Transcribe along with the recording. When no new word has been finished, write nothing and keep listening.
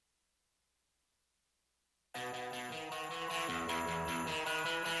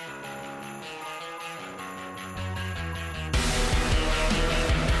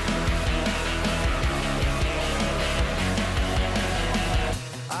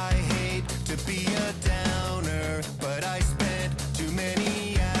I hate to be a downer, but I spent too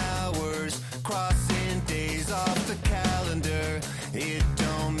many hours crossing days off the calendar. It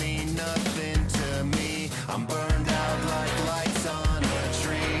don't mean nothing to me. I'm burned out like lights on a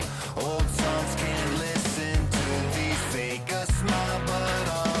tree. Old songs can't listen to these. Fake a smile, but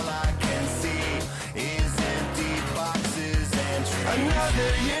all I can see is empty boxes and trees.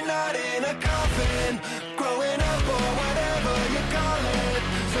 Another year not in a coffin, growing up or whatever you call it.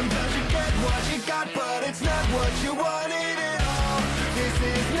 Sometimes you get what you got, but it's not what you wanted at all. This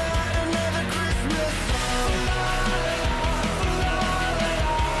is not another Christmas song.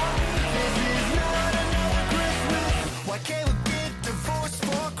 This is not another Christmas. Why can't we get divorced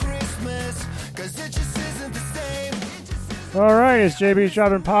for Christmas? 'Cause it just isn't the same. All right, it's JB's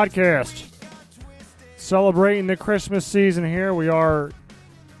Driving Podcast. Celebrating the Christmas season here. We are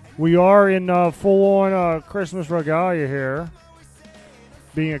in full-on Christmas regalia here,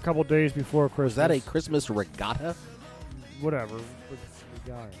 being a couple days before Christmas. Is that a Christmas regatta? Whatever.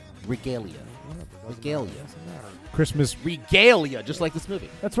 Regalia. Regalia. Regalia. Christmas Regalia, just like this movie.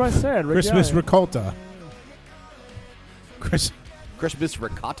 That's what I said. Christmas regalia. ricotta. Christmas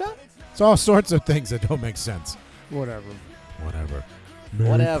ricotta? It's all sorts of things that don't make sense. Whatever. Whatever.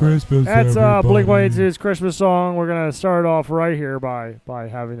 Whatever. Christmas, That's everybody. Blink-182's Christmas song. We're gonna start off right here by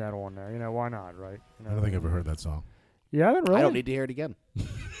having that on there. You know, why not, right? You know, I don't think I've ever heard that song. You haven't really? I don't need to hear it again.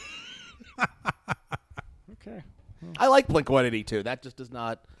 Okay. I like Blink-182. That just does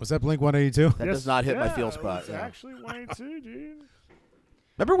not. Was that Blink 182? That does not hit my Yeah, feel it spot. was yeah. actually 182, dude.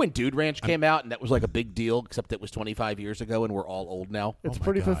 Remember when Dude Ranch came out and that was like a big deal, except it was 25 years ago and we're all old now? It's my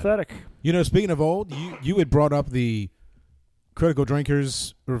pretty God. pathetic. You know, speaking of old, you had brought up the Critical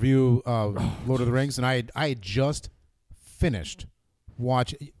Drinkers review of Lord of the Rings, and I had just finished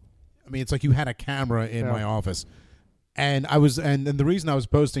watching. I mean, it's like you had a camera in Yeah. my office, and I was, and the reason I was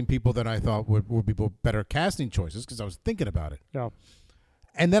posting people that I thought would be better casting choices because I was thinking about it, Yeah.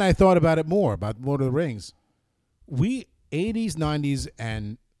 and then I thought about it more about Lord of the Rings. We 80s, 90s,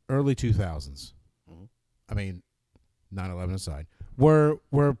 and early 2000s. I mean, 9/11 aside, were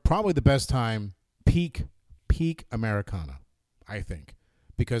probably the best time, peak Americana, I think,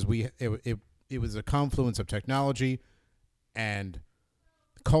 because it was a confluence of technology and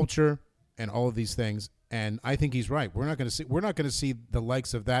culture and all of these things. And I think he's right. We're not going to see the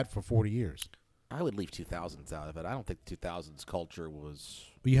likes of that for 40 years. I would leave 2000s out of it. I don't think 2000s culture was.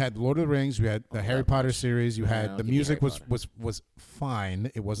 You had Lord of the Rings, you had the Harry Potter series, you had No, the give me music Harry was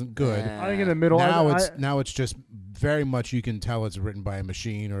fine. It wasn't good. I think in the middle. Now it's just very much you can tell it's written by a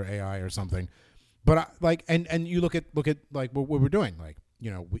machine or AI or something. But and you look at like what we're doing, like,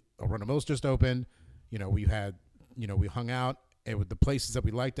 you know, Arundel Mills just opened, you know, we hung out and with the places that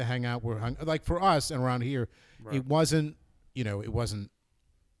we like to hang out, like for us and around here, Right. it wasn't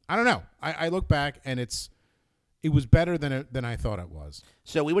I don't know. I look back and it was better than I thought it was.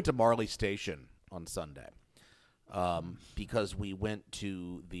 So we went to Marley Station on Sunday because we went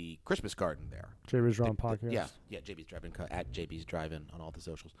to the Christmas garden there. JB's Driving Podcast. Yeah, JB's Driving at JB's Driving on all the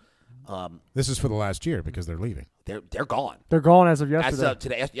socials. This is for the last year because they're leaving. They're gone. They're gone as of As yesterday. of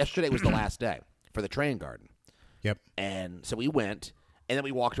today, yesterday was the last day for the train garden. Yep. And so we went, and then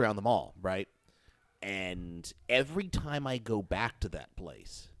we walked around the mall, right? And every time I go back to that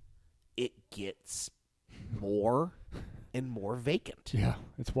place, it gets more and more vacant. Yeah,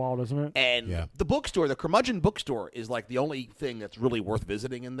 it's wild, isn't it? And Yeah. the bookstore, the Curmudgeon bookstore, is like the only thing that's really worth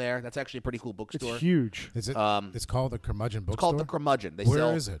visiting in there. That's actually a pretty cool It's bookstore. huge. Is it? Um, It's called the Curmudgeon It's Bookstore. called the Curmudgeon.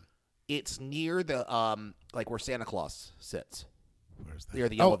 Where is it? It's near the like where Santa Claus sits. Where's that? Near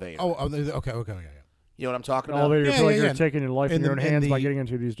the elevator. Okay, yeah. You know what I'm talking The about? elevator, Yeah, you feel like yeah, you're yeah. taking your life in your own hands by getting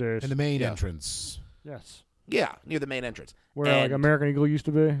into these days. In the main Yeah. entrance. Yes. Yeah, near the main entrance. Where like And American Eagle used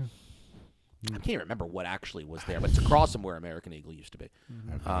to be. I can't remember what actually was there, but it's across from where American Eagle used to be.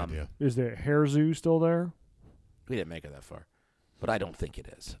 I have no idea. Is the Hair Zoo still there? We didn't make it that far, but I don't think it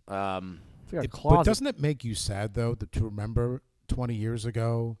is. It's got a But closet. doesn't it make you sad though to remember 20 years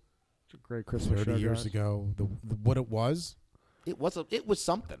ago, It's a great Christmas 30 show, years guys. ago, what it was? It was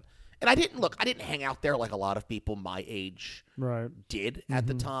something. And I didn't hang out there like a lot of people my age Right. did at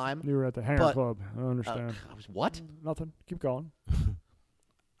the time. You were at the Hanger But- Club. I understand. I was what? Nothing. Keep going.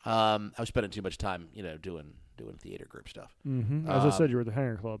 I was spending too much time, doing theater group stuff. Mm-hmm. As I said, you were at the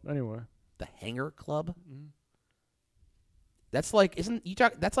Hanger Club. Anyway. The Hanger Club. Mm-hmm. That's like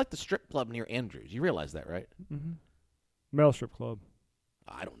that's like the strip club near Andrews. You realize that, right? Mm-hmm. Male strip club.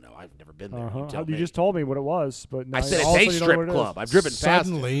 I don't know. I've never been there. Uh-huh. tell You me. just told me what it was, but now I said all of it's sudden a you don't know strip what it club. I've driven past it.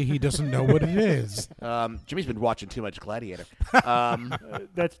 Suddenly, he doesn't know what it is. Jimmy's been watching too much Gladiator.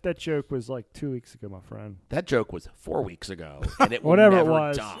 That joke was like 2 weeks ago, my friend. That joke was 4 weeks ago, and it will Whatever it never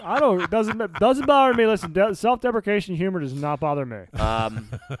was, die. I don't. It doesn't bother me. Listen, self-deprecation humor does not bother me.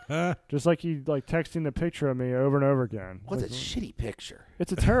 Just like you like texting the picture of me over and over again. What's a Like, shitty picture?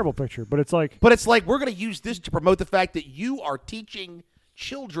 it's a terrible picture, but it's like But it's like we're going to use this to promote the fact that you are teaching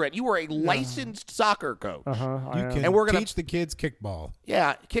children. You are a licensed soccer coach. I You am. can And we're gonna- teach the kids kickball.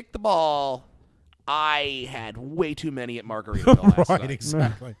 Yeah, kick the ball. I had way too many at Margaritaville last Right, night.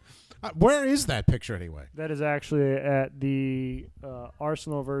 exactly. Where is that picture anyway? That is actually at the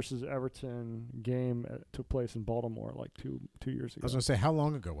Arsenal versus Everton game that took place in Baltimore like two years I ago. was going to say, how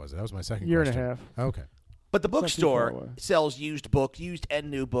long ago was it? That was my second Year and question. a half. Okay. But the not too far bookstore away. sells used books, used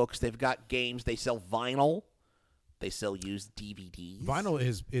and new books. They've got games. They sell vinyl. They sell used DVDs. Vinyl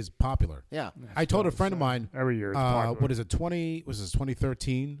is popular. Yeah. I told a friend of mine, Every year. It's popular. what is it,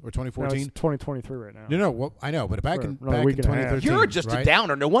 2013 or No, 2014? it's 2023 right now. No, well, I know, but back For in another back week in and a half. 2013, You're just a right?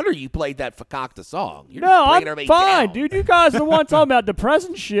 downer. No wonder you played that Fakakta song. You're No, just bringing I'm everybody fine, down. dude. You guys are the one talking about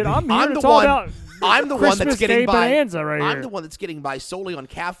depressing shit. I'm here I'm to the talk one. about I'm the one that's Christmas getting Day by. bonanza right I'm here. the one that's getting by solely on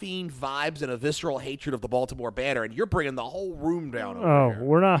caffeine, vibes, and a visceral hatred of the Baltimore Banner, and you're bringing the whole room down. Over Oh, here.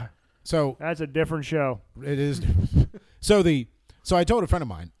 we're not. So That's a different show. it is. So I told a friend of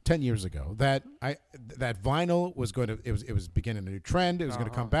mine 10 years ago that that vinyl was going to it was beginning a new trend. It was going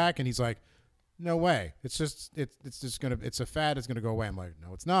to come back, and he's like, "No way! It's just it's a fad. It's going to go away." I'm like,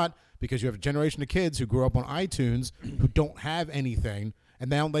 "No, it's not, because you have a generation of kids who grew up on iTunes who don't have anything, and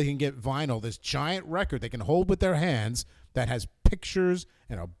now they can get vinyl, this giant record they can hold with their hands that has pictures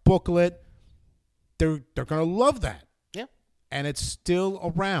and a booklet. They're going to love that, Yeah. and it's still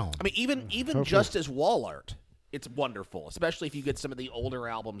around. I mean, even just as wall art, it's wonderful, especially if you get some of the older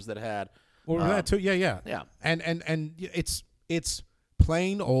albums that had. Or that too, yeah. Yeah. And it's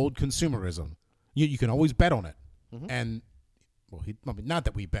plain old consumerism. You can always bet on it, and well, I mean, not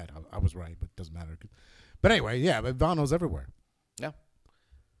that we bet. I was right, but it doesn't matter. But anyway, yeah, but vinyl's everywhere. Yeah.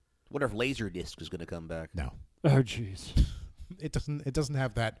 Wonder if Laserdisc is going to come back. No, Oh, jeez. it doesn't. It doesn't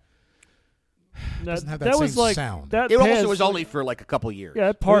have that. That, Doesn't have that was same like sound. that. It also passed- was only for like a couple years. yeah.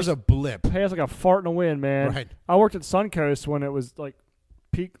 That There's part a blip. passed like a fart in the wind, man. Right. I worked at Suncoast when it was like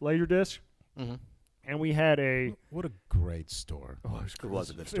peak Laserdisc, Mhm. and we had a. What a great store. It was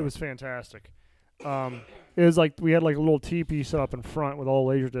a good It story. was fantastic. It was like we had like a little teepee set up in front with all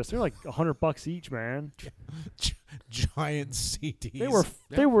Laserdiscs. They're like $100 each, man. Giant CDs.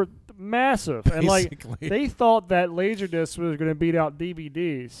 They were massive, and like Basically. they thought that Laserdisc was going to beat out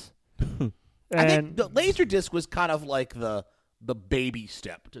DVDs. I think And the Laserdisc was kind of like the baby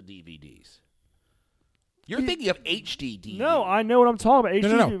step to DVDs. You're thinking of HD DVD. no, I know what I'm talking about.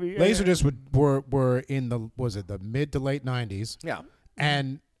 No. HDTV. Laserdiscs were in the mid to late 90s. Yeah.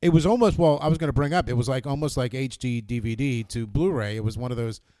 And it was almost, well, I was going to bring up, it was like almost like HD DVD to Blu-ray. It was one of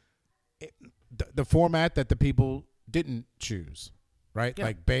those, the format that the people didn't choose, right? Yeah.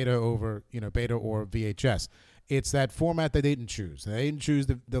 Like beta or VHS. It's that format they didn't choose. They didn't choose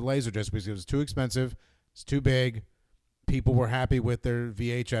the Laserdisc because it was too expensive. It's too big. People were happy with their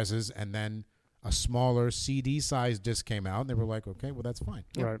VHSs, and then a smaller CD-sized disc came out, and they were like, okay, well, that's fine.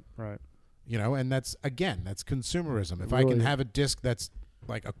 Right. And that's consumerism. If I Really- can have a disc that's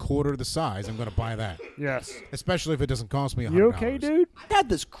like a quarter the size, I'm going to buy that. Yes. Especially if it doesn't cost me $100. You okay, dude? I've had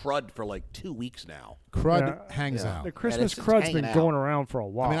this crud for like 2 weeks now. Crud Yeah. hangs Yeah. out. The Christmas it's crud's hanging been out. going around for a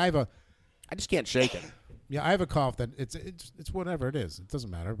while. I mean, I just can't shake it. I have a cough that it's whatever it is. It doesn't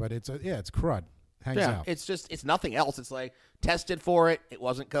matter, but it's crud. Hangs out. It's nothing else. It's like tested for it. It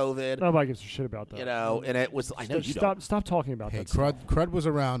wasn't COVID. Nobody gives a shit about that. And it was. I know you don't. Stop talking about Hey, that. stuff. crud was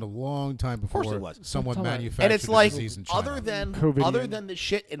around a long time before course it was. someone Talking about- manufactured And it's like a disease in China. other than COVID. the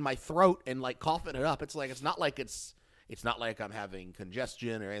shit in my throat and like coughing it up. It's like it's not like I'm having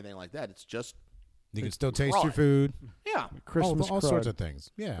congestion or anything like that. It's just you can still taste your crud. food. yeah. Christmas all crud. sorts of things.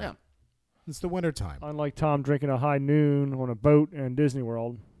 Yeah. Yeah. It's the winter time. Unlike Tom drinking a high noon on a boat in Disney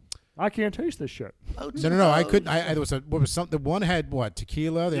World, I can't taste this shit. No. I couldn't. There was something. One had what,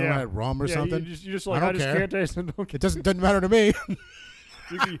 tequila. The other one had rum or Yeah, something. You just I like, don't I just care. can't taste it. It doesn't matter to me.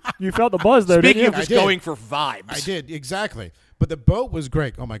 You felt the buzz though, Speaking didn't of you? just did. going for vibes, I did, exactly. But the boat was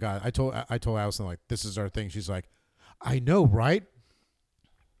great. Oh my god! I told Allison, like, this is our thing. She's like, I know, right?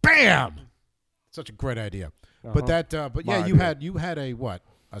 Bam! Such a great idea. But but yeah, My you had a what?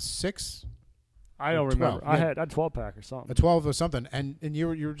 A 6, I don't 12, remember. I yeah. had a 12-pack or something. a 12 or something, and you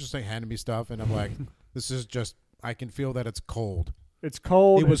were just like handing me stuff, and I'm like, this is just. I can feel that it's cold. It's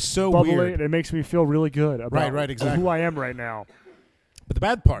cold. It was it's so bubbly, weird. and it makes me feel really good about Right, exactly. who I am right now. But the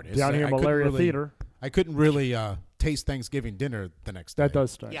bad part is Down here, I couldn't Malaria really- Theater. I couldn't really taste Thanksgiving dinner the next day. That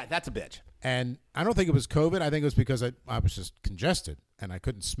does stink. Yeah, that's a bitch. And I don't think it was COVID. I think it was because I was just congested and I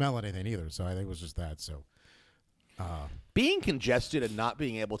couldn't smell anything either. So I think it was just that. So Being congested and not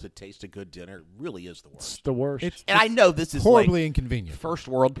being able to taste a good dinner really is the It's worst. the worst. And I know this is horribly like inconvenient. first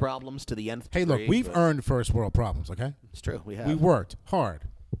world problems to the nth Hey, degree. look, we've but earned first world problems, okay? It's true. We have. We worked hard.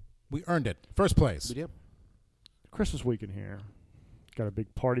 We earned it. First place. We do. Christmas weekend here. Got a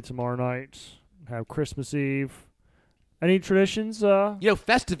big party tomorrow night. Have Christmas Eve. Any traditions? You know, you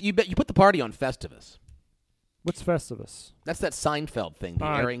put the party on Festivus. What's Festivus? That's that Seinfeld thing, the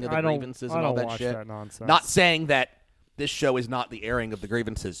airing of the grievances I and all don't that watch shit. that nonsense. Not saying that this show is not the airing of the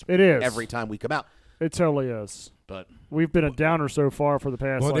grievances. It is. every time we come out, It totally is. but We've been a downer so far for the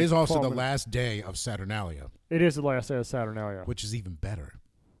past. Well, it like, is also 12 the minutes. last day of Saturnalia, It is the last day of Saturnalia. which is even better.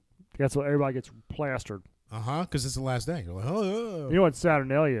 That's what everybody gets plastered. Because it's the last day. You're like, oh. You know what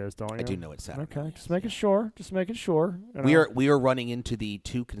Saturnalia is, don't you? I do know it's Saturday. Okay, just making sure. Just making sure. You We know. are running into the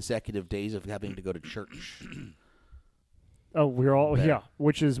 2 consecutive days of having to go to church. Oh, we're all There.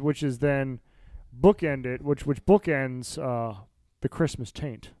 which is then bookended, which bookends the Christmas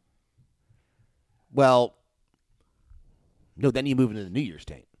taint. Well, no, then you move into the New Year's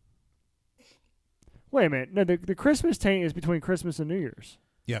taint. Wait a minute. No, the Christmas taint is between Christmas and New Year's.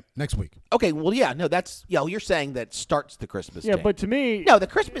 Yep, next week. Okay, well, yeah, no, that's you're saying that starts the Christmas. Yeah, taint. but to me, no, the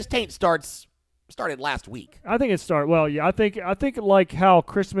Christmas taint started last week. I think it started. Well, yeah, I think like how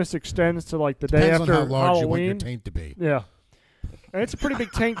Christmas extends to like the day Depends after on how large you want your Halloween. taint to be. Yeah, and it's a pretty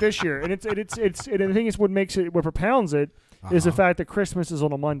big tank this year, and and the thing is, what propounds it is the Uh-huh. fact that Christmas is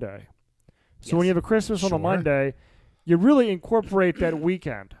on a Monday. So when Yes. you have a Christmas on Sure. a Monday, you really incorporate that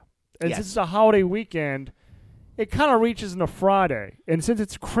weekend, and Yes. since it's a holiday weekend, it kind of reaches into Friday, and since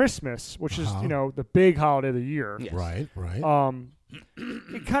it's Christmas, which is Uh-huh. the big holiday of the year, Yes. Right.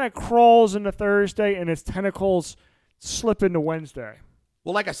 it kind of crawls into Thursday, and its tentacles slip into Wednesday.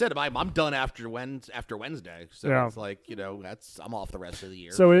 Well, like I said, I'm done after Wednesday, so Yeah. it's like I'm off the rest of the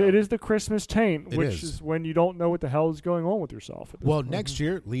year. So it is the Christmas taint, It which is. is when you don't know what the hell is going on with yourself. at this Well, point. next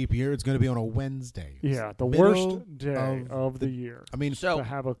year, leap year, it's going to be on a Wednesday. Yeah, the Middle worst day of the year. I mean, So to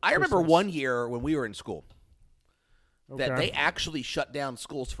have a I remember Christmas. one year when we were in school that Okay. they actually shut down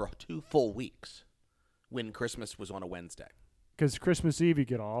schools for 2 full weeks when Christmas was on a Wednesday. Because Christmas Eve you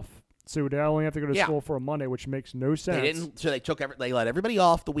get off, so they only have to go to Yeah. school for a Monday, which makes no sense. They didn't, so they let everybody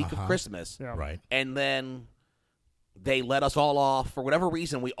off the week of Christmas, Yeah. right. and then they let us all off for whatever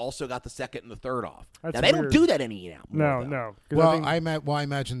reason. We also got the second and the third off. That's now they weird. don't do that any now. No. 'Cause Well, think- I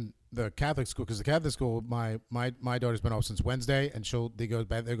imagine the Catholic school, because the Catholic school, my daughter's been off since Wednesday, and they go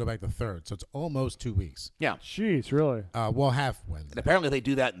back the third, so it's almost 2 weeks. Yeah, Jeez, really? Half and Wednesday. apparently they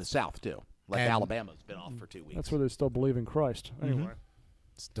do that in the South too. Like And- Alabama's been off for 2 weeks. That's where they still believe in Christ. Anyway,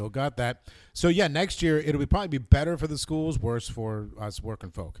 Still got that. So yeah, next year it'll probably be better for the schools, worse for us working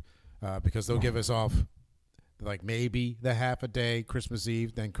folk, because they'll give us off like maybe the half a day Christmas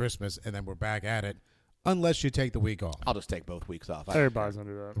Eve, then Christmas, and then we're back at it, unless you take the week off. I'll just take both weeks off. everybody's gonna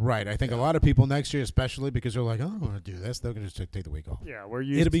do that. Right. I think a lot of people next year, especially because they're like, I don't want to do this, they're going to just take the week off. Yeah, we're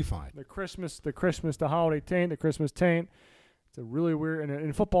used. It'll be fine. the Christmas, the holiday taint, the Christmas taint. It's a really weird,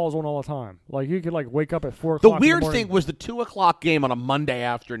 and football is on all the time. Like you could like wake up at 4 The o'clock. in weird morning. thing was the 2:00 game on a Monday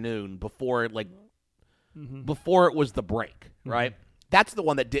afternoon before it was the break, right? That's the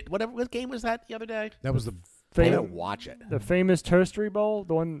one that did what game was that the other day? That was the I Fam- didn't watch it. the famous Toastery Bowl,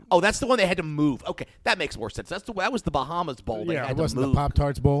 the one. Oh, that's the one they had to move. Okay, that makes more sense. That was the Bahamas Bowl. They Yeah, had it to wasn't the move. Pop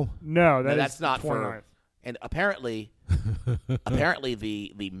Tarts Bowl. No, No, that's is not 29th. for. And apparently,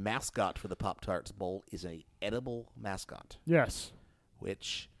 the mascot for the Pop Tarts Bowl is a edible mascot, Yes.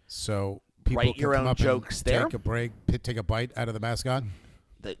 which So people Write can your come own up jokes and there. take a break, take a bite out of the mascot.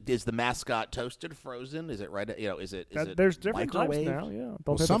 is the mascot toasted, frozen? Is it right? Is it There's different types microwave? now. Yeah.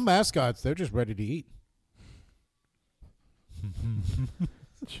 Well, some mascots, they're just ready to eat.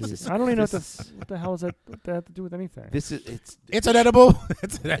 Jeez. I don't even know what the hell is that. What that have to do with anything? This is It's an edible.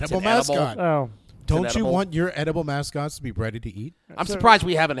 It's an edible an mascot. edible- Oh, Don't you edible. want your edible mascots to be ready to eat? I'm So- surprised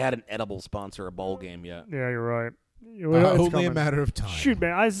we haven't had an edible sponsor a bowl game yet. yeah, you're right. It's Only coming. a matter of time. Shoot,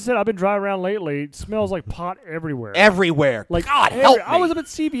 man. As I said, I've been driving around lately. It smells like pot everywhere. Everywhere, Like God help me. I was up at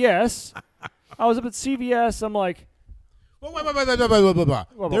CVS. I'm like, Whoa, whoa, whoa, whoa, whoa, whoa, whoa, whoa.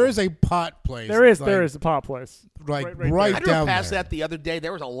 Whoa. There is a pot place. there is like, a pot place. Like right right, I drove down past there. that the other day.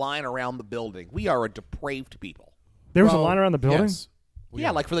 There was a line around the building. We are a depraved people. There was a Well, line around the building. yes. We Yeah,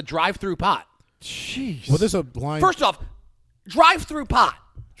 are. like for the drive-through pot. Jeez. Well, there's a line. First off, drive-through pot.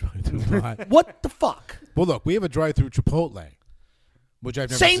 drive-through pot. What the fuck? Well, look, we have a drive-through Chipotle, which I've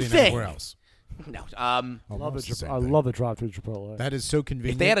never Same seen thing. anywhere else. No. I Almost the same I thing. love the drive-through Chipotle. That is so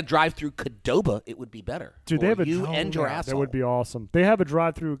convenient. If they had a drive-through Qdoba, it would be better. Dude, For they have a you and your asshole. That would be awesome. They have a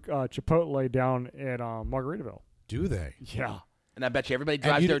drive-through Chipotle down at Margaritaville. Do they? Yeah, And I bet you everybody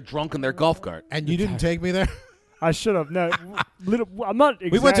drives you there drunk in their golf cart. And you didn't take me there? I should have. No, I'm not.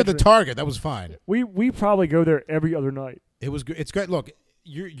 We went to the exaggerating. Target. That was fine. We probably go there every other night. It was good. It's great. Look,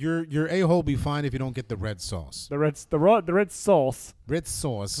 your a-hole be fine if you don't get the red sauce. The red sauce. Red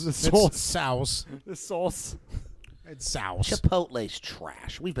sauce. The It's sauce. sauce. The sauce. It's sauce. Chipotle's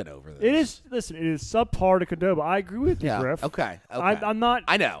trash. We've been over this. It is. Listen, it is subpar to Qdoba. I agree with you, Yeah. Griff. Okay. I'm not.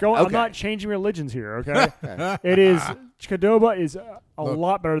 I know. I'm Okay. not changing religions here. Okay. It is. Qdoba is a Look,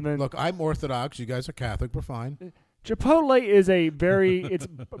 lot better than Look, I'm Orthodox. You guys are Catholic. We're fine. Chipotle is it's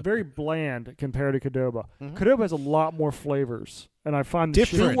very bland compared to Qdoba. Qdoba has a lot more flavors, and I find the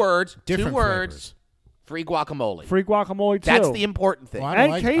Different. Two words. Different Two words. flavors. Free guacamole. free guacamole too. That's the important thing. Well, I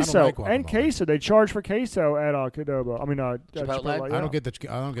and don't like queso guacamole. queso. They charge for queso at Qdoba. I mean, Chipotle? yeah. I don't get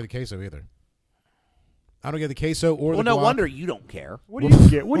the queso either. I don't get the queso or Well, the no guac. wonder you don't care. What do you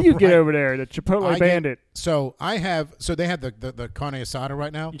get? What do you get Right. over there? The Chipotle I get- Bandit. So they have the carne asada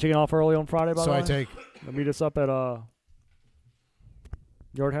right now. You taking off early on Friday? By So the I way? take Meet us up at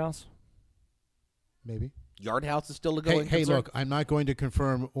Yard House. maybe. Yard House is still a Hey, going concern? look, I'm not going to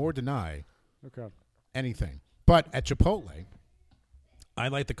confirm or deny Okay. anything. But at Chipotle, I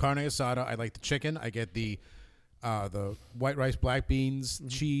like the carne asada. I like the chicken. I get the white rice, black beans,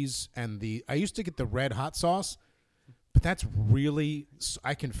 cheese, and I used to get the red hot sauce, but that's really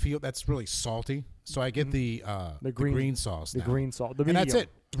I can feel that's really salty. So I get the green sauce. The now. green salt. The and that's medium.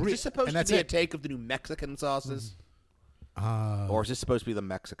 it. Is this supposed and to that's be a it. take of the new Mexican sauces? Or is this supposed to be the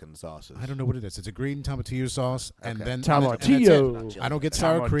Mexican sauces? I don't know what it is. It's a green tomatillo sauce, and Okay. then and Tomatillo. that's it. I don't get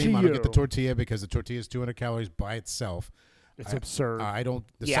sour cream. I don't get the Tomatillo. tortilla because the tortilla is 200 calories by itself. It's absurd. I don't.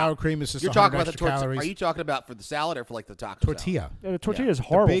 The Yeah. sour cream is just You're 100 talking about the extra tortilla. calories. Are you talking about for the salad or for like the taco salad? tortilla? Yeah, the tortilla is The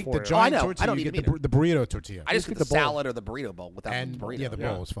horrible big, for the you. giant I know. tortilla. I don't you even get mean the burrito tortilla. I just get get the the bowl. salad or the burrito bowl without and the burrito. yeah, the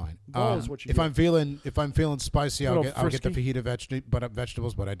Yeah. bowl is fine. Bowl is what you if get. I'm feeling spicy, I'll Little get the frisky. fajita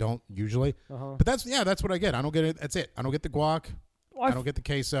vegetables, but I don't usually. Uh-huh. But that's what I get. I don't get it. That's it. I don't get the guac. I don't get the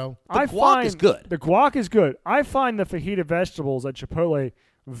queso. I guac find is good. The guac is good. I find the fajita vegetables at Chipotle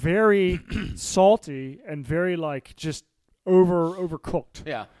very salty and very just overcooked.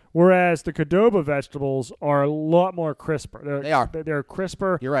 Yeah. Whereas the Qdoba vegetables are a lot more crisper. They are. They're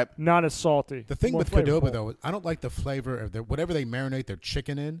crisper. You're right. Not as salty. The thing more with flavorful. Qdoba though, I don't like the flavor of whatever they marinate their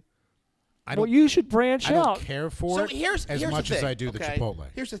chicken in. I Well, don't. you should branch I don't out. care for So it here's as the much as thing, I do the okay? Chipotle.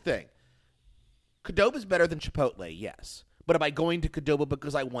 Here's the thing. Qdoba's better than Chipotle, yes. But am I going to Qdoba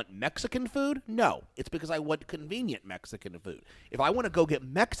because I want Mexican food? No. It's because I want convenient Mexican food. If I want to go get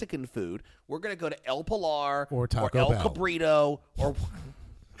Mexican food, we're going to go to El Pilar Or Taco El Bell. Cabrito or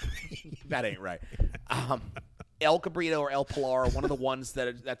that ain't right. El Cabrito or El Pilar, one of the ones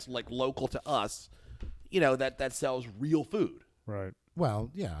that's like local to us, that sells real food. Right.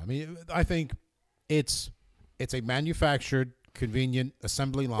 Well, yeah. I mean, I think it's a manufactured, convenient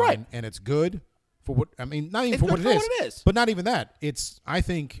assembly line, Right. and it's good for what I mean. Not even It's for what good it for is, what it is. but not even that. I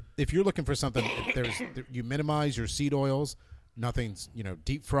think if you're looking for something, you minimize your seed oils. Nothing's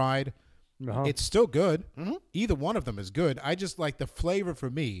deep fried. Uh-huh. It's still good. Mm-hmm. Either one of them is good. I just like the flavor for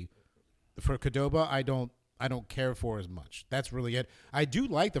me. For Qdoba, I don't care for as much. That's really it. I do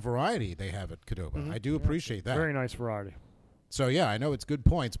like the variety they have at Qdoba. Mm-hmm. I do appreciate that. Very nice variety. So yeah, I know it's good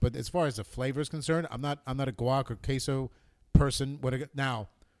points, but as far as the flavor is concerned, I'm not a guac or queso person. Now,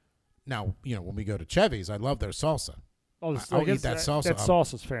 when we go to Chevy's, I love their salsa Oh, I'll eat that salsa That up.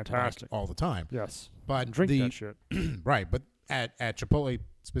 sauce is fantastic. all the time. Yes. But Drink the that shit. right, but at Chipotle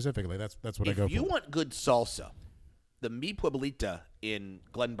specifically, that's what I go If you for. want good salsa, the Mi Pueblita in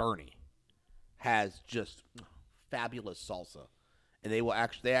Glen Burnie has just fabulous salsa, and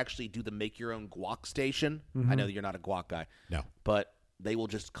they actually do the make your own guac station. I know that you're not a guac guy, No. but they will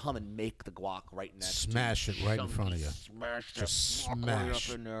just come and make the guac right next to Smash it right in front of you. Smash Just that guac right smash.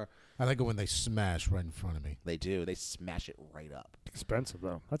 up in there. I like it when they smash right in front of me. They do. They smash it right up. Expensive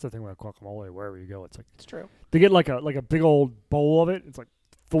though. That's the thing with guacamole. Wherever you go, it's true. to get like a big old bowl of it. It's like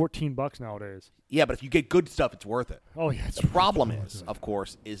 $14 nowadays. Yeah, but if you get good stuff, it's worth it. Oh yeah, it's The problem is, of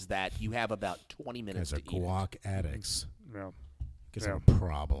course, is that you have about 20 minutes Guys to are eat it. guac addicts. yeah. Guys Yeah. have a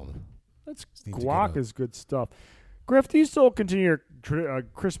problem. That's need to guac get a- is good stuff. Griff, do you still continue your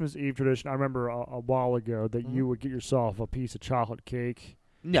Christmas Eve tradition? I remember a while ago that you would get yourself a piece of chocolate cake.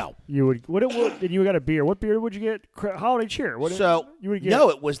 No. You would and you got a beer. What beer would you get? Holiday cheer. What So, you would get? no,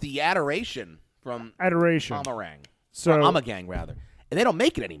 it was the Adoration from Adoration. Amarang. So Or Amagang, rather. And they don't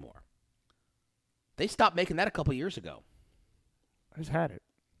make it anymore. They stopped making that a couple years ago. I just had it.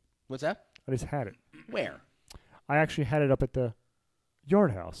 What's that? I just had it. Where? I actually had it up at the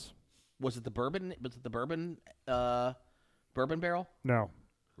Yard House. Was it the bourbon? Was it the bourbon barrel? No.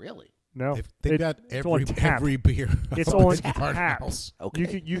 Really? No. They've got it's on every tap. beer. It's up on at the Yard tap. House.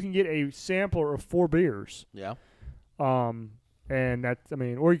 Okay. You can get a sampler of 4 beers. Yeah. And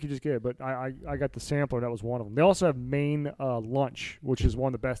or you could just get it. But I got the sampler. That was one of them. They also have Maine Lunch, which is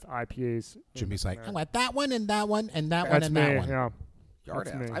one of the best IPAs. Jimmy's like, I want that one and that one and that one That's and me. that one. Yeah, Yard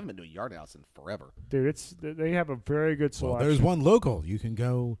That's House. me. I haven't been to a Yard House in forever. dude. They have a very good Well, selection. there's one local. You can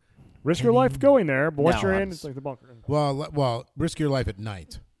go. Risk your life going there, but once No, you're in, I'm it's like the bunker. Well, risk your life at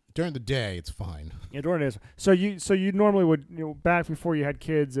night. During the day, it's fine. Yeah, during days. So you normally would back before you had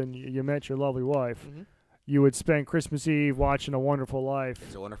kids and you met your lovely wife, you would spend Christmas Eve watching A Wonderful Life,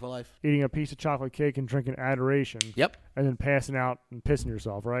 It's a Wonderful Life. eating a piece of chocolate cake and drinking Adoration. Yep. And then passing out and pissing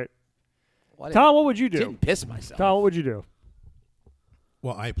yourself, right? Well, I Tom, what would you do? didn't piss myself. Tom, what would you do?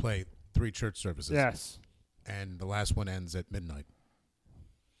 Well, I play 3 church services. Yes. And the last one ends at midnight.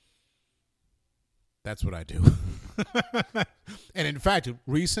 That's what I do. And in fact,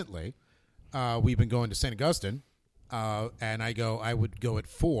 recently, we've been going to St. Augustine, and I would go at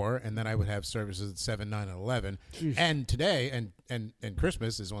 4, and then I would have services at 7, 9, and 11. Jeez. And today, and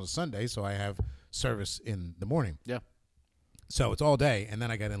Christmas is on a Sunday, so I have service in the morning. Yeah. So it's all day, and then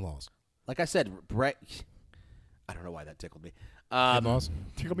I got in-laws. Like I said, Brett. I don't know why that tickled me. In-laws?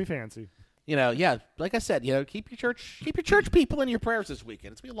 Tickle me fancy. Yeah. Like I said, keep your church people in your prayers this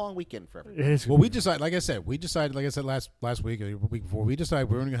weekend. It's gonna be a long weekend for everybody. It is. Well, we decided, like I said, last week or the week before, we decided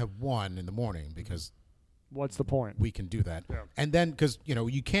we were only going to have one in the morning because What's the point? we can do that. Yeah. And then, because,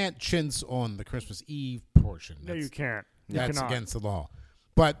 you can't chintz on the Christmas Eve portion. No, you can't. You That's cannot. against the law.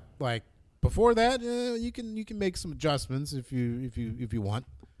 But, like, before that, you can make some adjustments if you want.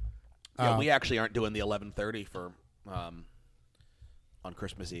 Yeah, we actually aren't doing the 11:30 for on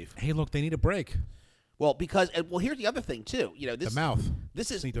Christmas Eve. Hey, look, they need a break. Well, here's the other thing too. The mouth. This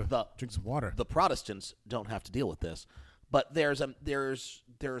is Just need to drink some water. The Protestants don't have to deal with this, but there's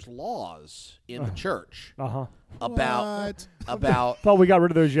laws in the church Uh-huh. What? about Thought we got rid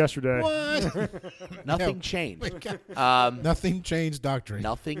of those yesterday. What? nothing Yeah. changed. Nothing changed doctrine.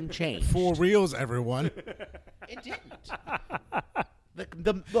 Nothing changed. For reals, everyone. It didn't.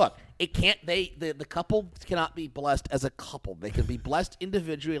 Look, it can't. The couple cannot be blessed as a couple. They can be blessed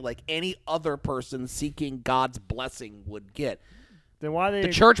individually, like any other person seeking God's blessing would get. Then why The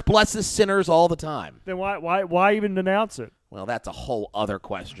church blesses sinners all the time. Then why even denounce it? Well, that's a whole other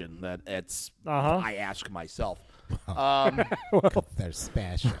question that I ask myself. They're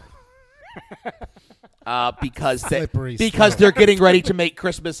special. Because Slippery they're getting ready to make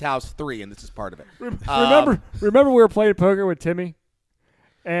Christmas House 3, and this is part of it. Remember we were playing poker with Timmy,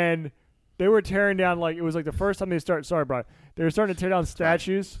 and they were tearing down it was like the first time they started. Sorry, Brian. They were starting to tear down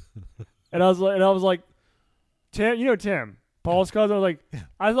statues, and I was like, Tim, Tim, Paul's cousin.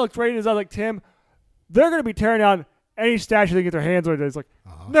 I looked right in his eyes, like, Tim, they're going to be tearing down any statue they get their hands on. It's like,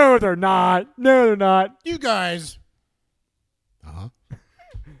 no, they're not. No, they're not. You guys.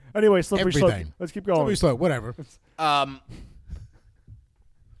 Anyway, slippery slope. Everything. Let's keep going. Slippery slope, whatever.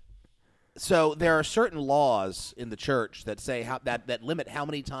 So there are certain laws in the church that say that limit how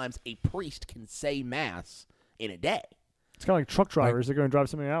many times a priest can say mass in a day. It's kind of like truck drivers. They're going to drive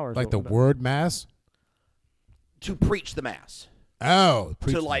so many hours. Like the word mass? To preach the mass. Oh.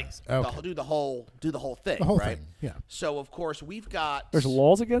 preach To the like mass. Okay. do the whole thing. The whole right? thing, yeah. So of course we've got There's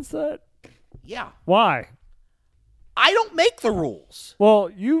laws against that? Yeah. Why? I don't make the rules. Well,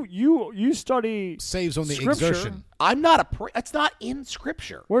 you study Saves on the Scripture. exertion. I'm not it's not in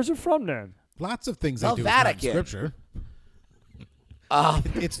Scripture. Where's it from then? Lots of things The they do is not in Vatican. Scripture.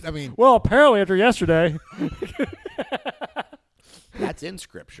 It's, I mean, Well, apparently after yesterday. That's in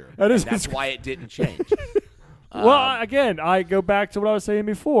Scripture. That is in That's why it didn't change. Well, again, I go back to what I was saying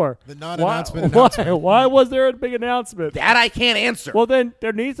before. The announcement. Why was there a big announcement? That I can't answer. Well, then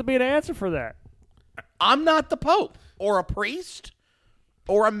there needs to be an answer for that. I'm not the Pope or a priest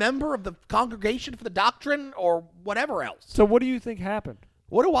or a member of the Congregation for the Doctrine or whatever else. So what do you think happened?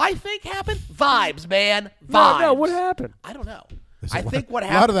 What do I think happened? Vibes, man. Vibes. No, what happened? I don't know. there's I think what a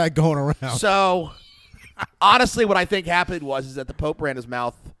lot happened. of that going around. So, honestly, what I think happened is that the Pope ran his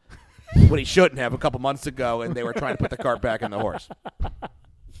mouth when he shouldn't have a couple months ago, and they were trying to put the cart back in the horse.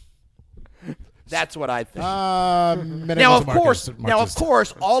 That's what I think. Now, of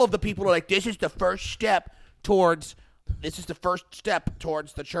course, all of the people are like, this is the first step towards this is the first step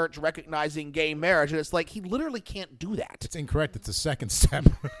towards the church recognizing gay marriage. And it's like, he literally can't do that. It's incorrect. It's the second step.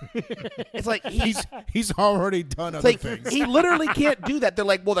 It's like, He's already done other like, things. he literally can't do that. They're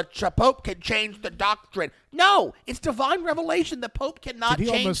like, well, the Pope can change the doctrine. No, it's divine revelation. The Pope cannot Did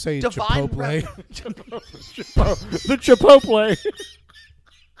he change almost say divine Chipotle? The Chipotle.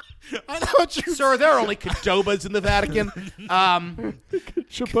 I thought you Sir, there are only Cadobas in the Vatican.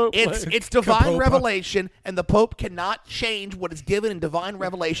 Chipotle. It's divine Capopa. revelation, and the Pope cannot change what is given in divine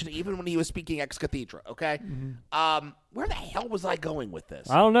revelation, even when he was speaking ex cathedra. Okay, where the hell was I going with this?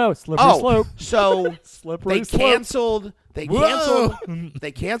 I don't know. Slippery slope. So Slippery they slope. canceled. They Whoa. canceled.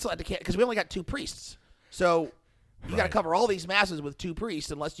 They canceled because we only got 2 priests. So you got to Right. cover all these masses with 2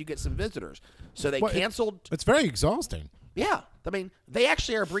 priests unless you get some visitors. So they Well, canceled. It's very exhausting. Yeah, I mean, they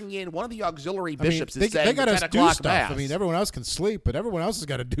actually are bringing in one of the auxiliary bishops. they is saying got the to 10 do o'clock stuff. mass. I mean, everyone else can sleep, but everyone else has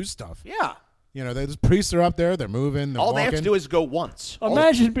got to do stuff. yeah, You know, the priests are up there. They're moving. They're all they walking, have to do is go once.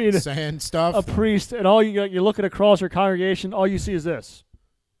 Imagine being saying stuff. a priest, and all you look at across your congregation, all you see is this.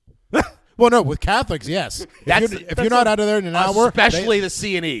 Well, no, with Catholics, yes. If you're not out of there in an hour, especially the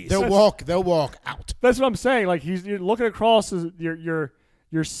C&Es. they'll walk out. That's what I'm saying. Like you're looking across your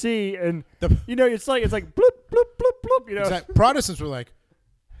sea, and it's like bloop bloop bloop bloop. You know, Exactly. Protestants were like,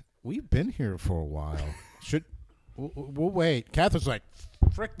 we've been here for a while. We'll wait. Catholics were like,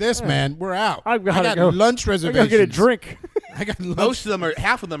 frick this, man. We're out. I've gotta I got go. lunch I reservations. gotta get a drink. I got lunch.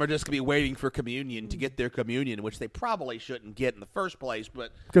 Half of them are just going to be waiting for communion to get their communion, which they probably shouldn't get in the first place.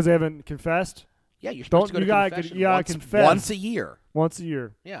 But Because they haven't confessed yeah, you're supposed to go you to gotta confession confess. once a year. once a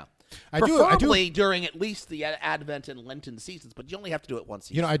year. Yeah, I do- preferably during at least the Advent and Lenten seasons, but you only have to do it once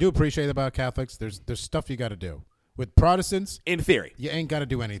a year. You know, I do appreciate about Catholics. There's stuff you got to do. With Protestants, in theory. you ain't got to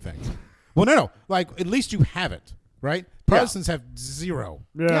do anything. Well, no. Like, at least you have it, right? Protestants have zero.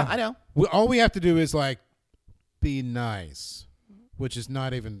 Yeah, I know. All we have to do is, like, be nice, which is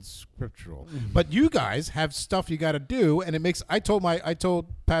not even scriptural. But you guys have stuff you got to do, and it makes. I told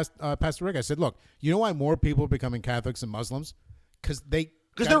Pastor Rick, I said, look, you know why more people are becoming Catholics than Muslims? Because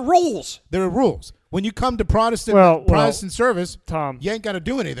Because they're rules. there are rules. When you come to Protestant service, Tom, you ain't got to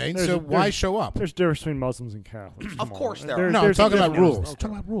do anything. So why show up? There's a difference between Muslims and Catholics. Of Come course on. there are. No, I'm there's a talking about difference. rules. Okay.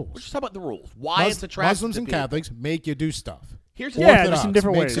 Talking about rules. We're just talking about the rules. Why it's attractive Muslims to and people. Catholics make you do stuff. Here's the Yeah, thing. just in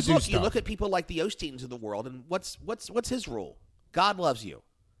different makes ways. you do Look, you stuff. look at people like the Osteens of the world, and what's his rule? God loves you.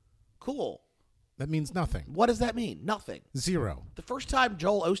 Cool. That means nothing. What does that mean? Nothing. Zero. The first time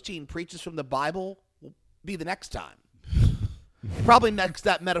Joel Osteen preaches from the Bible will be the next time. Probably next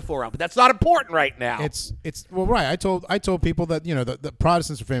that metaphor out, but that's not important right now. It's well, right. I told people that the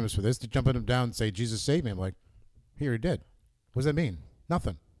Protestants are famous for this, to jump them down and say Jesus saved me. I'm like, here he did. What does that mean?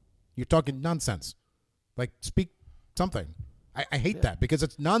 Nothing. You're talking nonsense. Like, speak something. I hate that because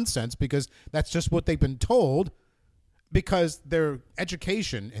it's nonsense, because that's just what they've been told, because their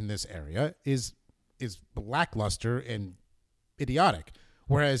education in this area is lackluster and idiotic.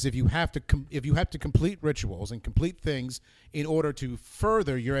 Whereas if you have to complete rituals and complete things in order to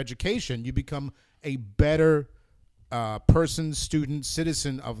further your education, you become a better person, student,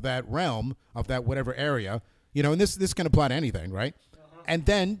 citizen of that realm, of that whatever area. And this can apply to anything, right? And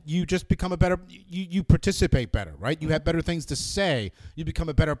then you just become a better. You participate better, right? You have better things to say. You become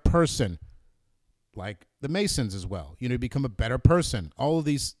a better person. Like the Masons as well. You become a better person. All of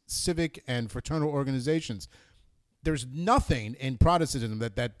these civic and fraternal organizations. There's nothing in Protestantism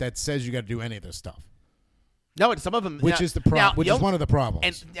that says you got to do any of this stuff. No, and some of them, Which is one of the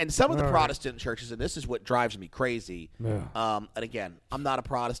problems. And some of the Protestant churches, and this is what drives me crazy. Yeah. And again, I'm not a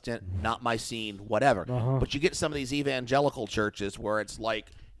Protestant, not my scene, whatever. But you get some of these evangelical churches where it's like,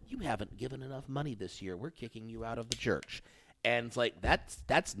 you haven't given enough money this year. We're kicking you out of the church. And it's like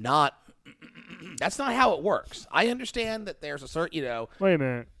that's not how it works. I understand that there's a certain, Wait a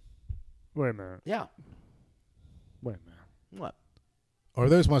minute. yeah. Wait a minute. What? Or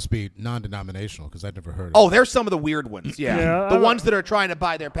those must be non-denominational, because I've never heard of Oh, there's some of the weird ones. Yeah, Yeah, the I- ones that are trying to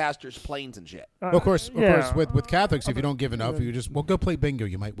buy their pastors planes and shit. Well, of course, yeah. with Catholics, if you don't give enough, you just go play bingo.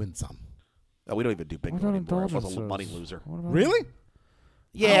 You might win some. Oh, we don't even do bingo What about anymore. I was a indulgences? money loser. What about Really?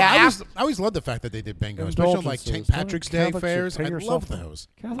 Yeah, I always loved the fact that they did bingo, especially on like St. Indulgences. Patrick's Don't Day Catholics fairs. pay I yourself love to- those.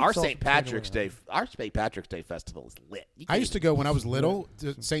 Catholics our don't St. take Patrick's away. Day festival is lit. I used to go when I was little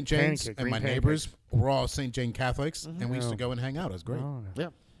to St. James, Pancake, and my green neighbors were all St. Jane Catholics, and we used to Yeah. go and hang out. It was great. Oh,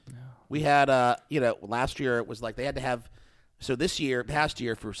 no. Yeah. We had, last year it was like they had to have. So past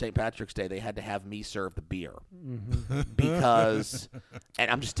year for St. Patrick's Day, they had to have me serve the beer because, and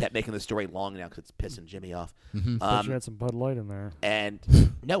I'm just making the story long now because it's pissing Jimmy off. Bet you had some Bud Light in there. And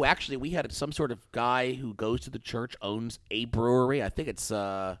no, actually, we had some sort of guy who goes to the church, owns a brewery. I think it's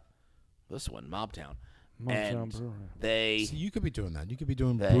this one, Mobtown. Monktown and Brewery. they See, you could be doing that. You could be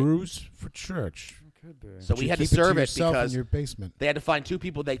doing They- brews for church. Could be. so But we you had to keep serve it yourself because in your basement. they had to find 2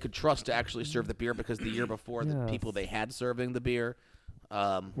 people they could trust to actually serve the beer because the year before the Yeah. people they had serving the beer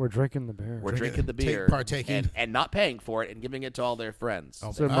We're drinking the beer. were Drinking- drinking the beer, partaking. and not paying for it and giving it to all their friends.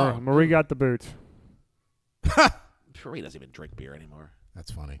 Oh, So Oh. Marie got the boot. Marie doesn't even drink beer anymore.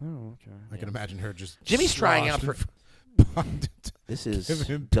 That's funny. Oh, okay. I can imagine her just. Jimmy's trying out sloshed for. and- This is Give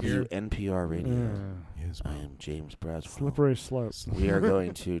him beer. WNPR Radio. Yes, I am James Braswell. Slippery slope. We are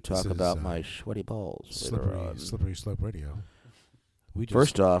going to talk is, about my sweaty balls later on. slippery slope radio. We just,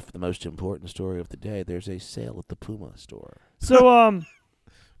 First off, the most important story of the day: there's a sale at the Puma store. So,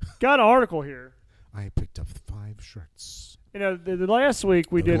 got an article here. I picked up 5 shirts. You know, the last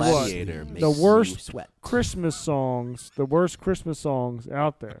week we The did what? Gladiator makes The you worst sweat. Christmas songs, the worst Christmas songs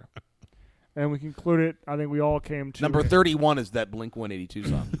out there. And we concluded, I think we all came to Number 31 is that Blink 182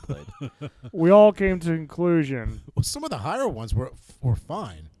 song you played. we all came to the conclusion. Well, some of the higher ones were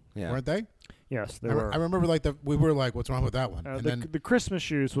fine, Yeah. weren't they? Yes, they I were. remember we were like, what's wrong with that one? And the, then the Christmas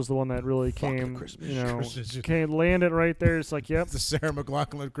shoes was the one that really Fuck the came, Christmas you know, Christmas shoes. landed right there. It's like, yep. the Sarah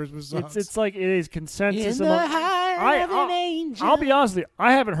McLachlan Christmas songs. It's like it is consensus. In the among- heart of an angel. I'll be honest with you,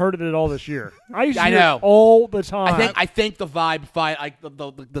 I haven't heard it at all this year. I used to I hear know. it all the time. I think the vibe, like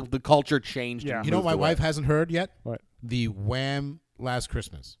the culture changed. Yeah. and You know what my moved away. wife hasn't heard yet? What? The Wham! Last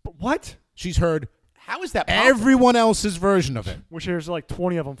Christmas. But what? She's heard How is that possible? everyone else's version of it. Which there's like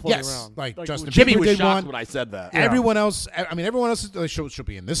 20 of them floating Yes, around. like Justin Jimmy Bieber was did shocked one. when I said that. Yeah. Everyone else, I mean, everyone else, she'll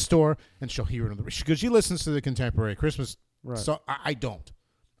be in this store and she'll hear it on the because she listens to the contemporary Christmas. Right. So I don't.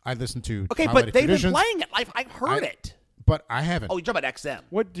 I listen to Okay, Holiday but they've been Traditions, playing it. I've heard it. but I haven't. Oh, you're talking about XM.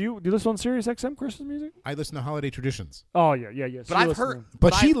 What do you listen on Sirius XM Christmas music? I listen to Holiday Traditions. Oh yeah. But I've heard.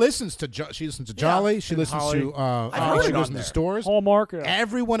 But she I've- listens to she listens to Jolly. She and listens Holly. to I've heard she it on listens to there. stores. Hallmark. Yeah.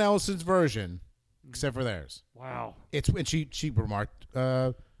 Everyone else's version except for theirs. Wow. It's and she remarked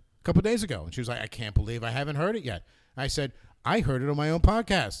a couple of days ago, and she was like, "I can't believe I haven't heard it yet." I said, "I heard it on my own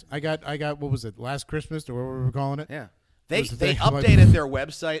podcast. I got what was it, Last Christmas or what we were calling it? Yeah. What was the They thing? Like- updated their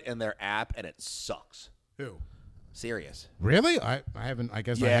website and their app, and it sucks. Who? Serious. Really? I haven't. I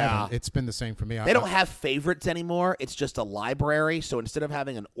guess I Yeah. haven't. It's been the same for me. They don't have favorites anymore. It's just a library. So instead of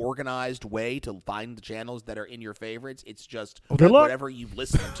having an organized way to find the channels that are in your favorites, it's just good luck. whatever you've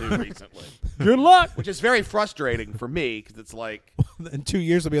listened to recently, Good luck. which is very frustrating for me because it's like, In 2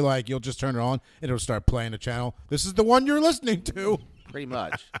 years, it'll be like you'll just turn it on and it'll start playing a channel. This is the one you're listening to. pretty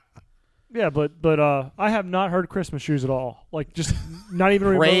much. Yeah, but I have not heard Christmas shoes at all. Like just not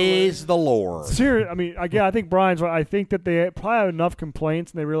even Praise the Lord. Serious. I mean, again, I think Brian's right. I think that they probably have enough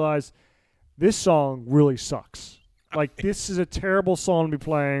complaints and they realize this song really sucks. Like this is a terrible song to be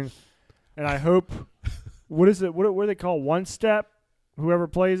playing, and I hope. What is it? What do they call One Step? Whoever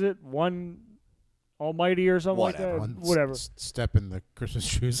plays it, One Almighty or something like that. One Whatever. step in the Christmas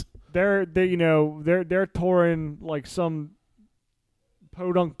shoes. They're touring like some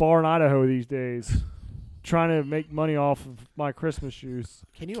podunk bar in Idaho these days, trying to make money off of my Christmas shoes.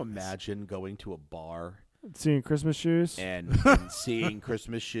 Can you imagine going to a bar Seeing Christmas shoes. and seeing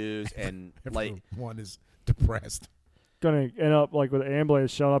Christmas shoes and like Everyone is depressed. Gonna end up like with an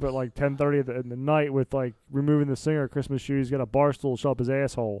ambulance showing up at like 10:30 in the night with like removing the singer of Christmas shoes. Got a bar stool show up his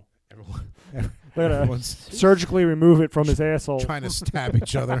asshole. They're gonna Everyone's surgically remove it from his asshole. trying to stab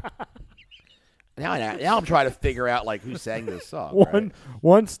each other. now I'm trying to figure out like who sang this song. right?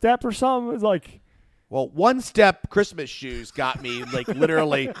 One step or something is like Well, One Step Christmas Shoes got me like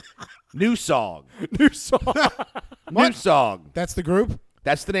literally new song. new song. New song. That's the group.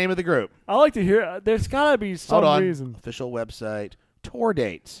 That's the name of the group. I like to hear. There's gotta be some Hold on. reason. Official website. Tour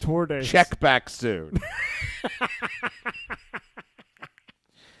dates. Tour dates. Check back soon.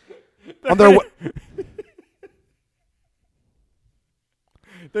 On their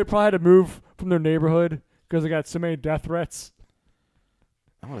They probably had to move from their neighborhood because they got so many death threats.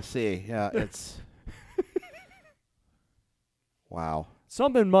 I want to see. Yeah, it's wow.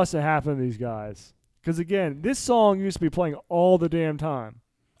 Something must have happened to these guys. Because again, this song used to be playing all the damn time.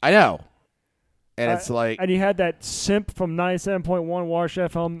 I know. And it's like, and you had that simp from 97.1 Wash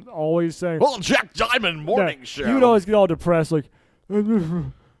FM always saying, well, Jack Diamond morning Yeah, show. He would always get all depressed, like,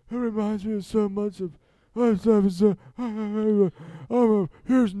 it reminds me of so much of. Here's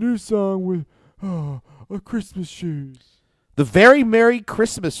a new song with Christmas shoes. The Very Merry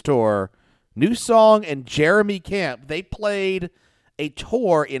Christmas Tour, new song, and Jeremy Camp. They played a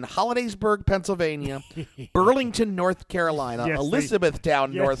tour in Hollidaysburg, Pennsylvania, Burlington, North Carolina, Yes,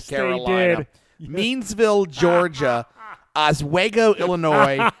 Elizabethtown, yes, North they Carolina, did. Meansville, Georgia, Oswego,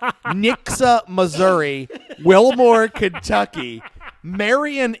 Illinois, Nixa, Missouri, Wilmore, Kentucky,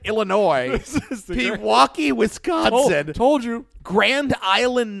 Marion, Illinois, is the great- Pewaukee, Wisconsin, Told you. Grand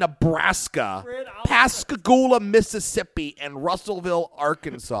Island, Nebraska, Pascagoula, Mississippi, and Russellville,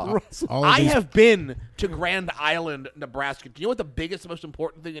 Arkansas. All of I these- have been to Grand Island, Nebraska. Do you know what the biggest, most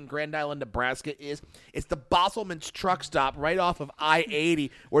important thing in Grand Island, Nebraska is? It's the Bosselman's truck stop right off of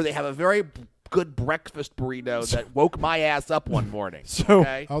I-80, where they have a very good breakfast burrito that woke my ass up one morning. So-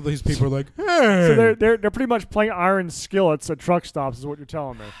 okay? All these people are like, hey. So they're pretty much playing iron skillets at truck stops, is what you're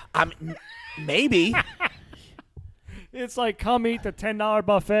telling me. Maybe. It's like, come eat the $10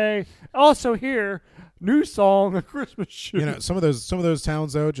 buffet. Also here, new song, a Christmas shoe. You know, some of those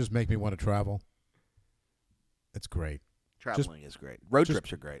towns though just make me want to travel. It's great. Traveling is great. Road just-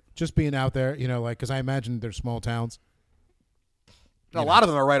 trips are great. Just being out there, you know, like because I imagine they're small towns. A lot of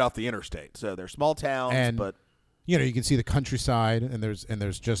them are right off the interstate, so they're small towns, And- but You know, you can see the countryside, and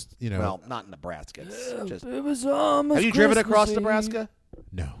there's just well, not in Nebraska. It's just, It was almost have you driven across Christmassy. Nebraska?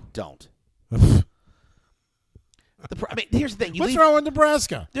 no. Don't. I mean, here's the thing. What's wrong with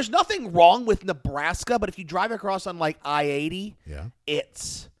Nebraska? There's nothing wrong with Nebraska, but if you drive across on like I-80, Yeah.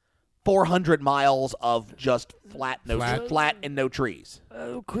 it's 400 miles of just flat and no trees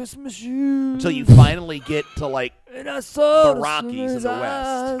Oh, Christmas shoes. until you finally get to like And I saw the Rockies in the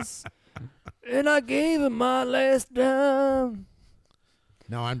West. And I gave him my last dime.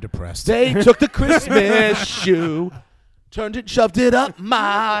 No, I'm depressed. They took the Christmas shoe, turned it, shoved it up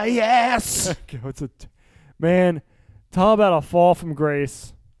my ass. Man, talk about a fall from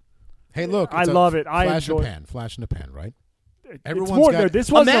grace. Hey, look, I it's a love it. I flash in enjoy the pan, flash in the pan, right? It's Everyone's more, got- no, this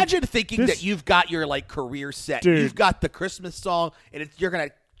was Imagine thinking this- that you've got your like career set. Dude. You've got the Christmas song, and you're gonna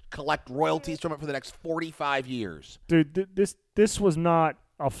collect royalties from it for the next 45 years. dude. This was not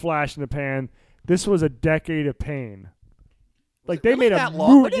a flash in the pan. This was a decade of pain. Like they really made a that long?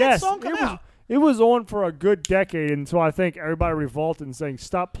 movie. When did that Yes, song come out? it was on for a good decade until I think everybody revolted and saying,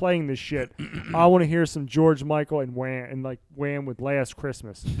 "Stop playing this shit." I want to hear some George Michael and Wham with Last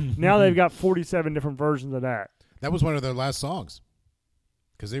Christmas. Now they've got 47 different versions of that. That was one of their last songs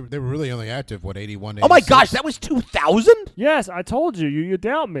because they were really only active 81 Oh my 86. gosh, that was 2000? Yes, I told you. You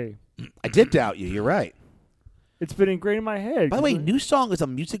doubt me. I did doubt you. You're right. It's been ingrained in my head. By the way, New Song is a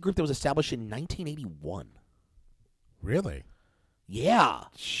music group that was established in 1981. Really? Yeah.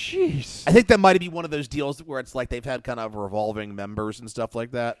 jeez. I think that might be one of those deals where it's like they've had kind of revolving members and stuff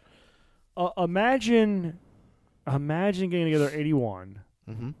like that. Imagine getting together 81,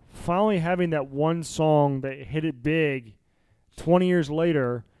 Mm-hmm. finally having that one song that hit it big 20 years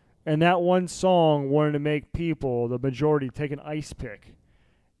later, and that one song wanted to make people, the majority, take an ice pick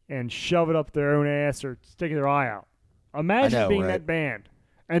and shove it up their own ass or stick their eye out. Imagine I know, being right? that band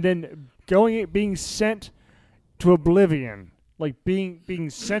and then being sent to oblivion, like being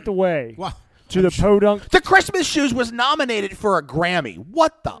sent away Well, to the podunk. The Christmas Shoes was nominated for a Grammy.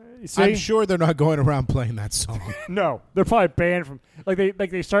 What the? See? I'm sure they're not going around playing that song. No, they're probably banned from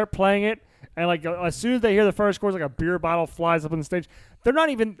they start playing it, and like as soon as they hear the first chorus, like a beer bottle flies up on the stage.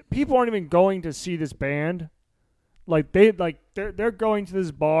 People aren't even going to see this band. They're going to this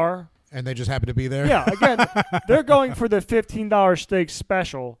bar. And they just happen to be there? Yeah, again, they're going for the $15 steak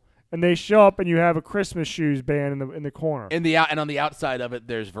special, and they show up and you have a Christmas Shoes band in the corner. And on the outside of it,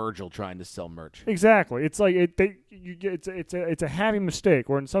 there's Virgil trying to sell merch. Exactly. It's like it's a happy mistake,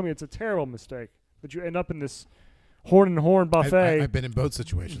 or in some it's a terrible mistake. But you end up in this horn and horn buffet. I've been in both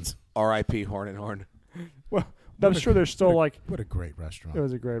situations. R.I.P. Horn and Horn. Well, I'm sure they're still like. What a great restaurant. It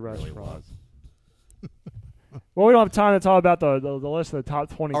was a great restaurant. Well, we don't have time to talk about the list of the top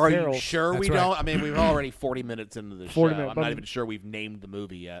 20 Are carols. you sure That's we right. don't? I mean, we're already 40 minutes into the 40 show. minutes, I'm but- not even sure we've named the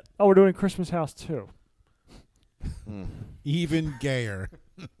movie yet. Oh, we're doing Christmas House too. Even gayer.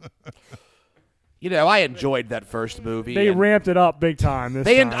 You know, I enjoyed that first movie. They and ramped it up big time this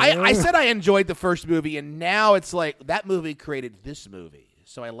time. I said I enjoyed the first movie, and now it's like that movie created this movie,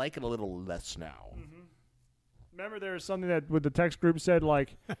 so I like it a little less now. Remember there was something that with the text group said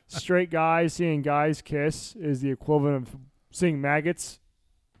like straight guys seeing guys kiss is the equivalent of seeing maggots.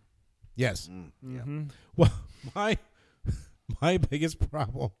 Yes. Mm-hmm. Well, my biggest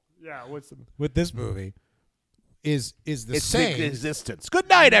problem Yeah, what's the with this movie is the It's same. existence. Good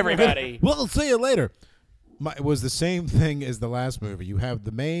night, everybody. We'll see you later. It was the same thing as the last movie. You have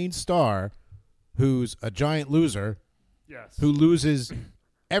the main star, who's a giant loser, yes. who loses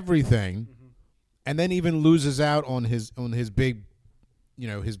everything, and then even loses out on his big,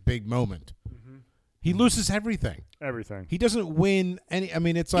 his big moment. He loses everything. Everything. He doesn't win any. I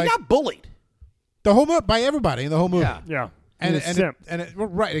mean, it's He like got bullied. the whole by everybody in the whole movie. Yeah. Yeah. And He's a simp.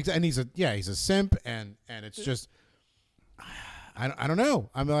 right, and he's a simp, and it's just, I don't know.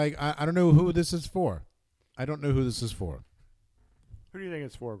 I'm like I don't know who this is for. I don't know who this is for. Who do you think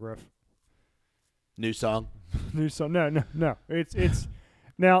it's for, Griff? New song. New song? No. It's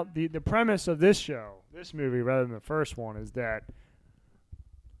now the premise of this show, this movie, rather than the first one, is that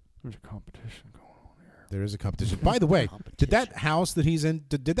there's a competition going on here. There is a competition. By the way, did that house that he's in,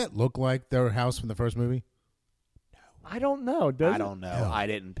 did that look like their house from the first movie? I don't know. Does I it? don't know. No. I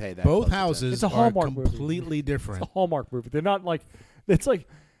didn't pay that. Both close houses It's a are Hallmark movie. completely different. It's a Hallmark movie. They're not like it's like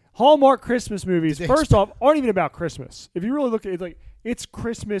Hallmark Christmas movies. Did they First off, aren't even about Christmas. If you really look at it, it's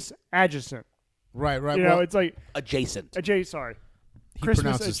Christmas adjacent. Right. You know, it's like Adjacent. Sorry, he Christmas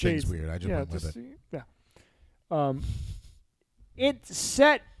pronounces things adjacent. weird. I just Yeah, went with it. yeah. It's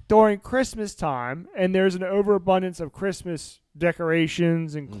set during Christmas time, and there's an overabundance of Christmas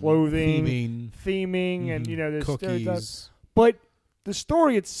decorations and clothing, theming, and there's stereotypes. Cookies. But the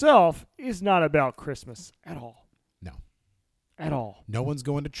story itself is not about Christmas at all. No. At all. No one's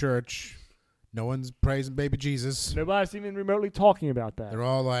going to church. No one's praising baby Jesus. Nobody's even remotely talking about that. They're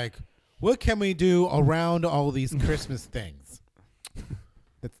all like, what can we do around all these Christmas things?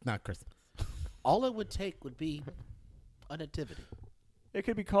 That's not Christmas. All it would take would be a nativity. It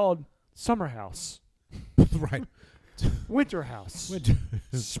could be called Summer House, Right. Winter House,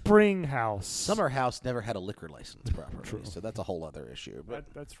 Spring House. Summer House never had a liquor license properly, so that's a whole other issue. But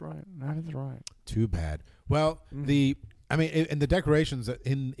That's right. That is right. Too bad. Well, and the decorations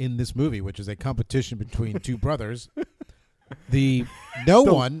in this movie, which is a competition between two brothers, there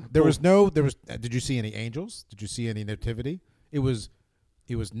was. Did you see any angels? Did you see any nativity? It was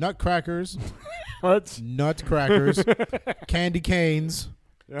nutcrackers, candy canes,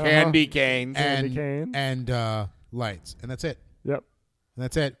 candy canes. and lights, and that's it. Yep. And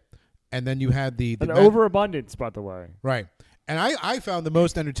that's it. And then you had the An overabundance, by the way. right. And I found the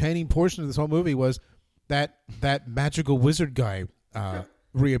most entertaining portion of this whole movie was that magical wizard guy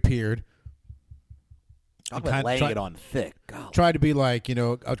reappeared. Talk about laying it on thick. God. Tried to be like,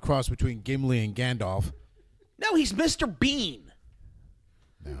 a cross between Gimli and Gandalf. No, he's Mr. Bean.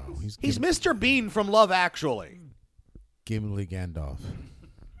 No, He's Mr. Bean from Love Actually. Gimli Gandalf.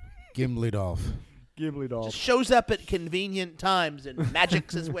 Gimli Dolph. Gimli doll. Just shows up at convenient times and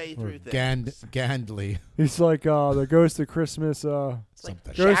magics his way through things. Gandly. He's like the Ghost of Christmas. It's like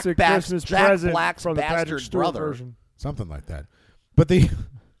Something. Ghost of Christmas Jack present Black's from the Patrick bastard Stewart brother. version. Something like that. But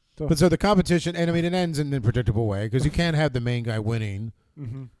so the competition, and it ends in a predictable way because you can't have the main guy winning.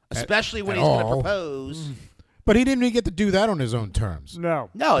 Mm-hmm. Especially when at he's going to all. propose. But he didn't even get to do that on his own terms.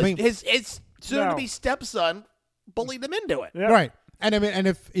 No. No, I mean- his soon-to-be stepson bullied him into it. Yeah. Right. And and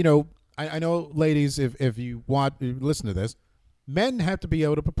if I know, ladies, if you listen to this, men have to be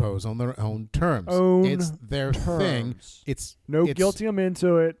able to propose on their own terms. It's their thing. It's It's guilting them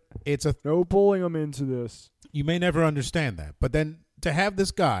into it. It's No pulling them into this. You may never understand that, but then to have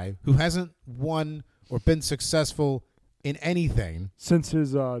this guy who hasn't won or been successful in anything, Since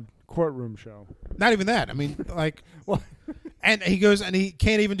his courtroom show. not even that. I mean, like, Well, and he goes and he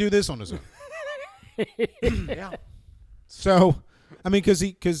can't even do this on his own. Yeah. So, I mean, because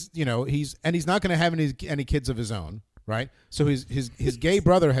he's not going to have any kids of his own, right? So his gay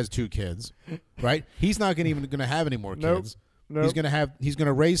brother has 2 kids, right? He's not even going to have any more Nope. kids. Nope. He's going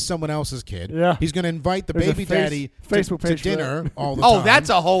to raise someone else's kid. Yeah. He's going to invite the There's a baby daddy Facebook to page for dinner that. all the time. Oh, that's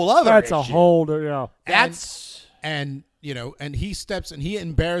a whole other That's a issue. whole. Yeah. That's and and he steps and he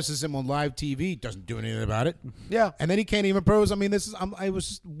embarrasses him on live TV. Doesn't do anything about it. yeah. And then he can't even propose. I mean, it was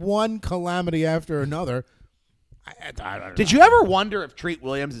just one calamity after another. I don't know. Did you ever wonder if Treat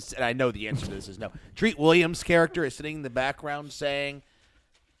Williams is, and I know the answer to this is no, Treat Williams' character is sitting in the background saying,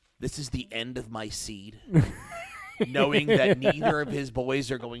 "This is the end of my seed," knowing that neither of his boys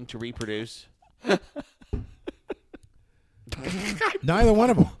are going to reproduce? Neither one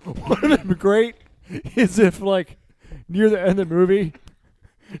of them. Wouldn't it be great is if, like, near the end of the movie,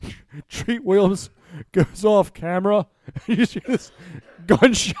 Treat Williams goes off camera and you see this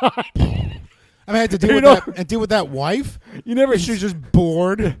gunshot. I mean, I had to deal You with know- that and deal with that wife. You never She's see, just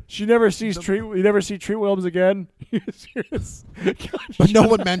bored, she never sees Treat. You never see Treat Williams again. You just hear this gunshot. but no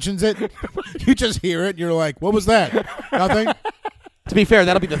one mentions it. You just hear it. And you're like, "What was that? Nothing." To be fair,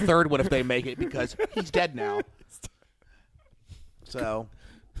 that'll be the third one if they make it because he's dead now. So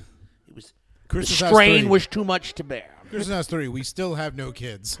it was the Christmas House strain 3. was too much to bear. Christmas House 3. We still have no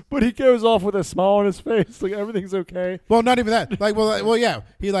kids. But he goes off with a smile on his face, like everything's okay. Well, not even that. Like, well, yeah.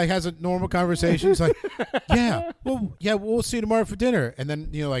 He like has a normal conversation. He's like, "Yeah, well, yeah, we'll see you tomorrow for dinner." And then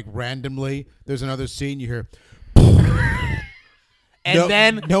like randomly, there's another scene. You hear,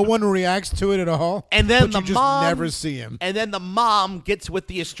 And no one reacts to it at all. And then but the you just mom never see him. And then the mom gets with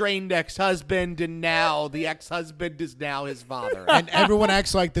the estranged ex-husband, and now the ex-husband is now his father. And everyone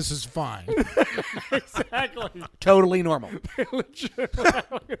acts like this is fine. Exactly. Totally normal.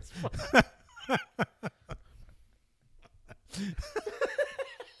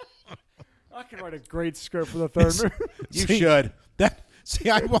 I can write a great script for the third movie. You See, should.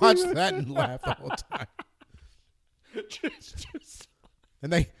 I watched that and laughed the whole time.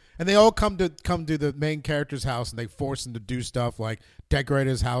 And they all come to the main character's house, and they force him to do stuff like decorate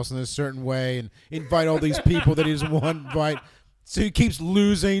his house in a certain way and invite all these people that he doesn't want to invite. So he keeps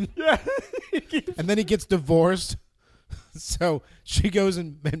losing. Yeah. And then he gets divorced. So she goes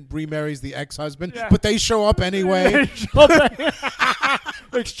and remarries the ex-husband, Yeah. but they show up anyway.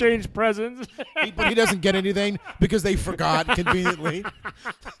 Exchange presents. But he doesn't get anything because they forgot conveniently.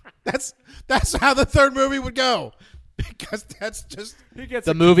 That's how the third movie would go. Because that's just He gets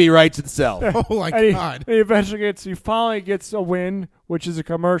The movie writes itself. oh my and god. he finally gets a win, which is a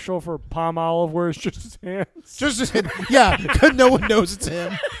commercial for Palm Olive where it's just his hands. Just yeah, 'cause no one knows it's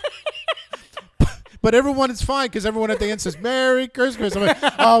him. But everyone is fine because everyone at the end says Merry Christmas. I'm like,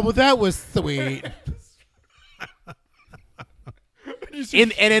 oh well, that was sweet.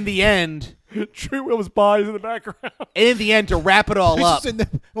 And in the end, Treat Williams' body's in the background. to wrap it all He's up, just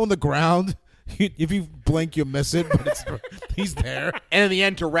on the ground. If you blink, you miss it, but he's there. and in the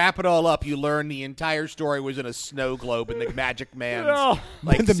end, to wrap it all up, you learn the entire story was in a snow globe in the Magic Man's No.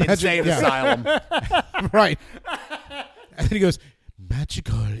 like The Magic- insane yeah. asylum. Right. And then he goes,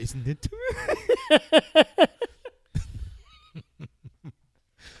 magical, isn't it?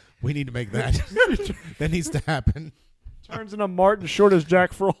 We need to make that. That needs to happen. Turns into Martin Short as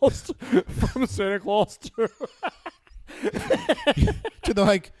Jack Frost from Santa Claus 2.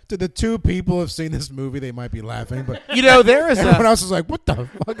 To the two people who have seen this movie, they might be laughing, but You know, there is everyone a else is like, "What the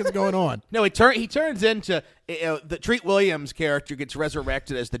fuck is going on?" no. He turns into the Treat Williams character gets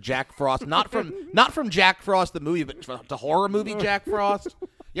resurrected as the Jack Frost, not from Jack Frost the movie, but from the horror movie Jack Frost.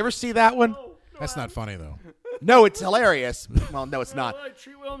 You ever see that one? That's not funny though. No, it's hilarious. Well, no, it's not.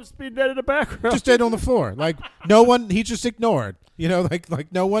 Treat Williams being dead in the background. Just dead on the floor, like no one. He just ignored. You know,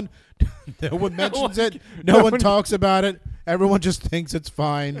 like no one mentions it. No one talks about it. Everyone just thinks it's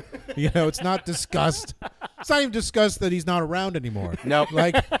fine. You know, it's not discussed. It's not even discussed that he's not around anymore. Nope.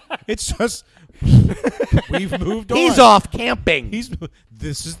 Like it's just we've moved on. He's off camping.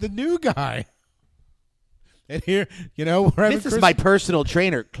 This is the new guy. And here, you know, we're having This is my personal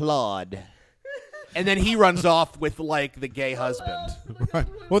trainer, Claude. And then he runs off with like the gay husband. Right.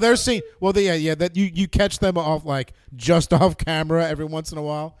 Well, they're seeing. Well, yeah. That you catch them off like just off camera every once in a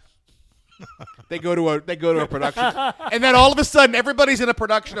while. They go to a production, and then all of a sudden, everybody's in a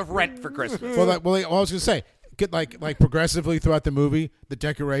production of Rent for Christmas. Well, I was gonna say, get like progressively throughout the movie, the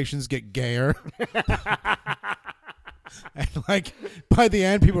decorations get gayer, and like by the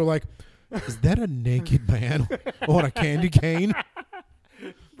end, people are like, "Is that a naked man on a candy cane?"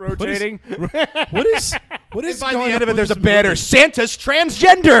 Rotating. What is And by going the end on of it, with there's a this banner: movie? Santa's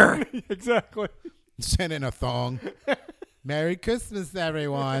transgender. Exactly. Sent in a thong. Merry Christmas,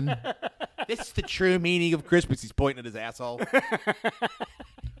 everyone. This is the true meaning of Christmas. He's pointing at his asshole.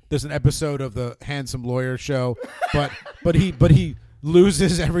 There's an episode of the Handsome Lawyer show, but he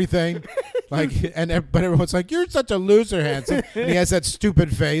loses everything, like but everyone's like, "You're such a loser, Handsome." And he has that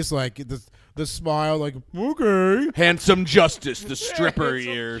stupid face, like the smile, like okay, Handsome Justice, the stripper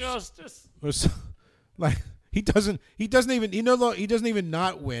ears. Justice. Or so- like he doesn't even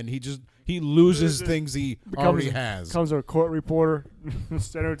not win. He loses things he already has. Becomes a court reporter.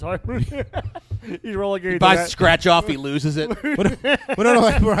 Stereotype. He's relegated Buys to a that. scratch off, he loses it. But no,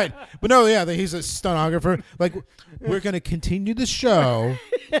 like, right. But no, yeah, he's a stenographer. Like, we're going to continue the show,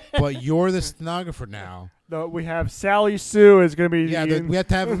 but you're the stenographer now. No, we have Sally Sue is going to be. Yeah, the- we have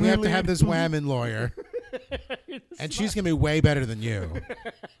to have this whammon lawyer, and she's going to be way better than you.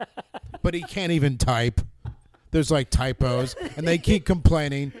 But he can't even type. There's like typos, and they keep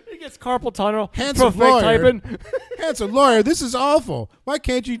complaining. He gets carpal tunnel. Handsome from fake lawyer. typing. Handsome lawyer, this is awful. Why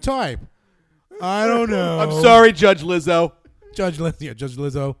can't you type? I don't know. I'm sorry, Judge Lizzo. Judge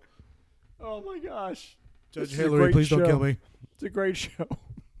Lizzo. Oh my gosh. Judge This is a Hillary, great please don't show. kill me. It's a great show.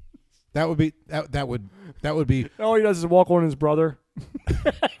 That would be All he does is walk on his brother.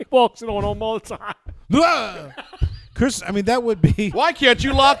 He walks it on him all the time. Ah! Chris, I mean, that would be. Why can't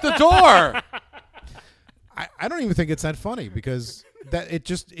you lock the door? I don't even think it's that funny because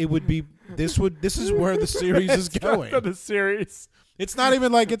it would be. This is where the series is going. The series. It's not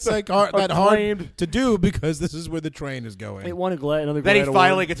even like it's like that hard Acclaimed. to do because this is where the train is going. They won another Then he Glad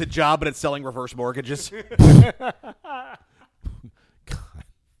finally Award. gets a job, and it's selling reverse mortgages.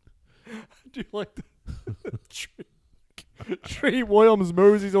 Do you like the Tree Williams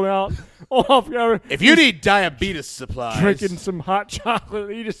moseys on out off camera? If you need diabetes supplies, Drinking some hot chocolate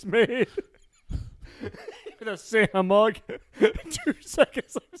that he just made. In a Santa mug. 2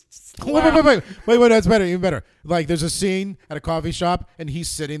 seconds. Wait, that's better, even better. Like there's a scene at a coffee shop and he's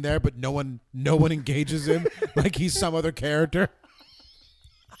sitting there, but no one engages him like he's some other character.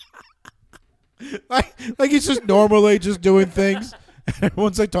 like he's just normally just doing things. And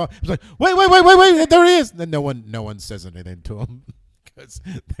everyone's like talking. It's like, wait, there he is. Then no one says anything to him because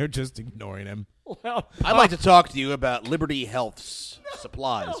they're just ignoring him. Well, I'd like to talk to you about Liberty Health's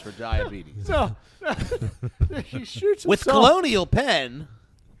supplies for diabetes. no. He shoots himself. With Colonial Penn,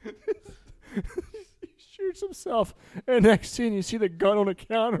 He shoots himself. And next scene, you see the gun on the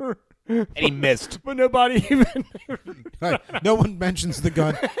counter. and he missed. But nobody even. Like, no one mentions the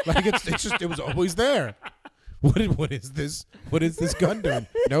gun. Like it was always there. What is this? What is this gun doing?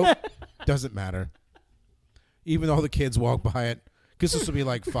 Nope, doesn't matter. Even all the kids walk by it, because this will be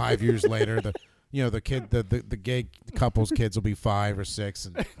like 5 years later. The gay couple's kids will be 5 or 6,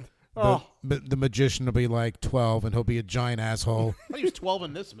 and the magician will be like 12, and he'll be a giant asshole. I thought he was 12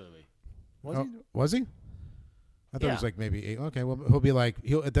 in this movie. Was he? I thought it was like maybe 8. Okay, well he'll be like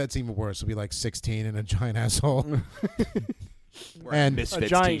that's even worse. He'll be like 16 and a giant asshole. Wearing And a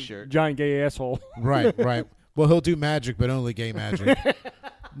Misfits a t-shirt. giant gay asshole. Right. Well, he'll do magic, but only gay magic.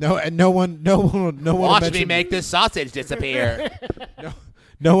 No one. Watch me make this sausage disappear.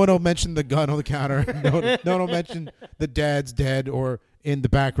 No one will mention the gun on the counter. No one will mention the dad's dead or in the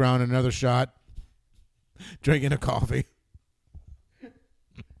background another shot drinking a coffee.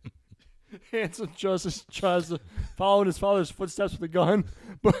 Handsome Justice tries to follow in his father's footsteps with a gun,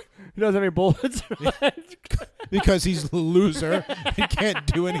 but he doesn't have any bullets. Because he's a loser and can't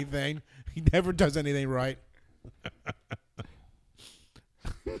do anything. He never does anything right.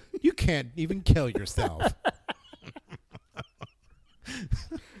 You can't even kill yourself.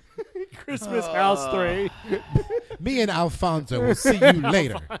 Christmas House 3. Me and Alfonso will see you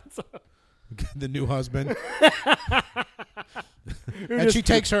later. The new husband. And she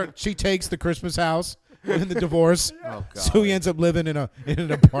takes the Christmas house in the divorce. Oh, God. So he ends up living in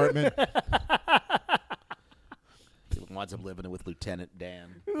an apartment. He winds up living with Lieutenant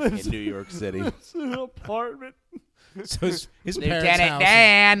Dan in New York City. It's an apartment. So his parents' Lieutenant house.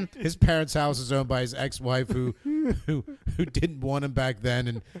 Dan. His parents' house is owned by his ex-wife who didn't want him back then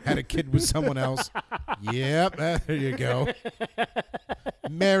and had a kid with someone else. Yep, there you go.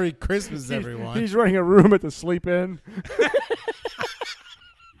 Merry Christmas, everyone. He's renting a room at the Sleep Inn.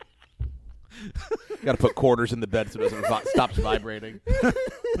 Got to put quarters in the bed so it doesn't stops vibrating.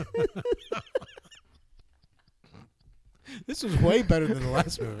 This was way better than the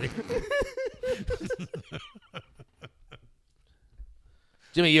last movie.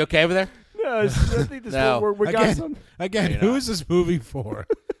 Jimmy, you okay over there? No, I think this No. we got some. Again, who is this movie for?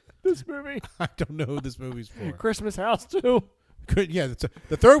 This movie. I don't know who this movie's for. Christmas House 2. Good, yeah,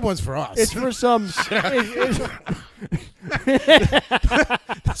 the third one's for us. It's for some.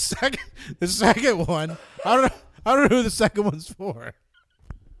 The second one. I don't know who the second one's for.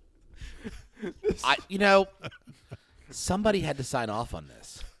 Somebody had to sign off on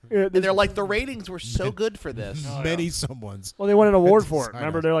this. Yeah, And they're like, the ratings were so good for this. Many someones. well, they won an award for it. Sign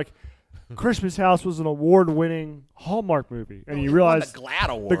Remember, off. they're like, Christmas House was an award-winning Hallmark movie, and you realize the GLAAD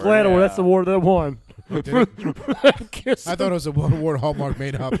Award. the GLAAD Award. That's the award that won. Kiss I thought it was a award Hallmark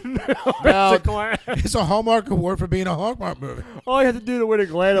made up. No, It's a Hallmark award for being a Hallmark movie. All you have to do to win a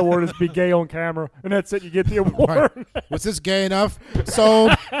GLAAD Award is be gay on camera, and that's it. You get the award. Right. Was this gay enough?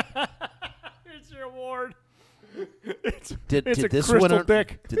 Sold. It's your award. It's Did a this crystal win?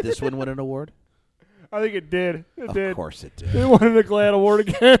 dick. Did this one win an award? I think it did. It did. Of course it It did. won the GLAAD Award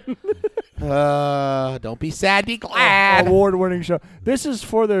again. Don't be sad, be glad. Award-winning show. This is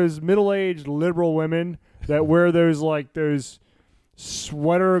for those middle-aged liberal women that wear those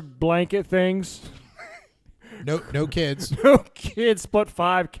sweater blanket things. No kids. No kids, but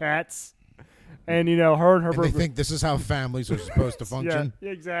 5 cats. And her and her. And they think this is how families are supposed to function.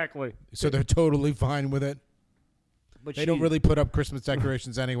 Yeah, exactly. So they're totally fine with it. But They don't really put up Christmas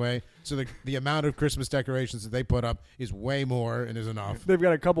decorations anyway. So the amount of Christmas decorations that they put up is way more and is enough. They've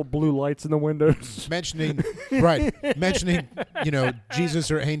got a couple blue lights in the windows. Mentioning, Jesus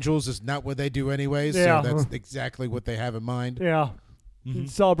or angels is not what they do anyways. Yeah. So that's exactly what they have in mind. Yeah,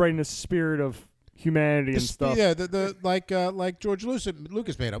 celebrating the spirit of humanity and stuff. Yeah, like George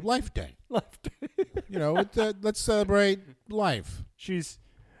Lucas made up Life Day. Let's celebrate life.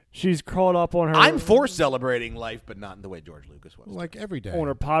 She's crawled up on her. I'm for celebrating life, but not in the way George Lucas was. Like every day. on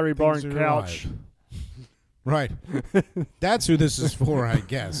her Pottery Barn Things are couch. alive. Right. That's who this is for, I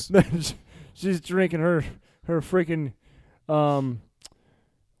guess. She's drinking her freaking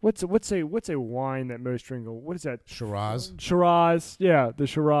what's a wine that most drink? What is that? Shiraz Shiraz. Yeah, the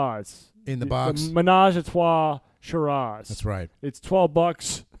Shiraz. in the box. The Menage a Trois Shiraz. That's right. It's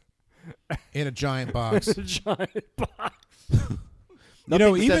 $12 In a giant box. a giant box.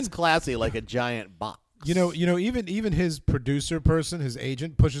 Nothing even says classy like a giant box. even his producer person, his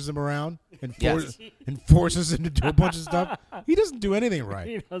agent, pushes him around and, Yes. and forces him to do a bunch of stuff. He doesn't do anything right.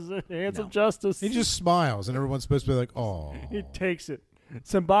 He doesn't handsome No. justice. He just smiles, and everyone's supposed to be like, "Oh." he takes it.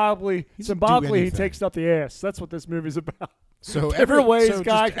 Symbolically, doesn't do he anything. takes it up the ass. That's what this movie's about. So Different ways, so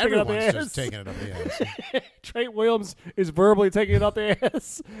guy, just taking it up the everyone's ass. just taking it up the ass. Trey Williams is verbally taking it up the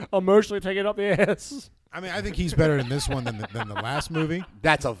ass, emotionally taking it up the ass. I mean, I think he's better in this one than the last movie.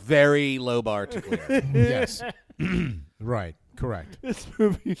 That's a very low bar to clear. Yes, right, correct. This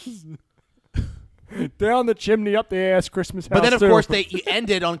movie is down the chimney, up the ass, Christmas house. But then, of too. course, you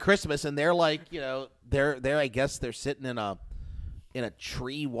ended on Christmas, and they're like, they're I guess they're sitting in a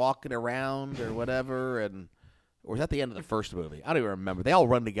tree, walking around or whatever, or was that the end of the first movie? I don't even remember. They all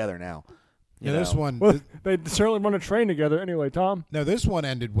run together now. Yeah, this one. Well, they certainly run a train together. Anyway, Tom. No, this one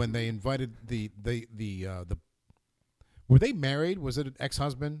ended when they invited the. Were they married? Was it an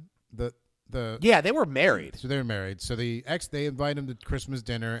ex-husband? Yeah, they were married. So they were married. So they invite him to Christmas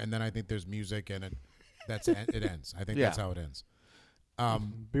dinner, and then I think there's music, and it ends. I think Yeah. that's how it ends.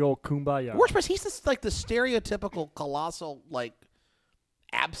 Big old kumbaya. Worse, but he's just like the stereotypical colossal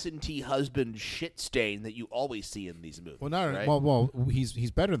absentee husband shit stain that you always see in these movies. Well, not right? well. He's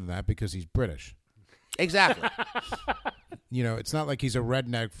better than that because he's British. Exactly. It's not like he's a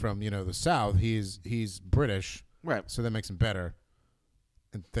redneck from the South. He's British, Right. so that makes him better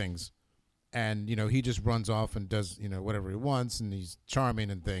and things. And he just runs off and does whatever he wants, and he's charming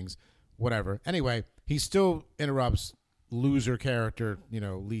and things, whatever. Anyway, he still interrupts loser character,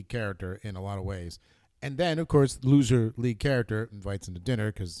 lead character in a lot of ways. And then, of course, loser lead character invites him to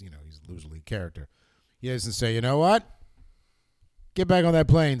dinner because he's a loser lead character. He doesn't say, "You know what? Get back on that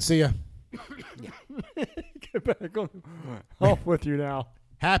plane. See ya. Get back on. Off with you now.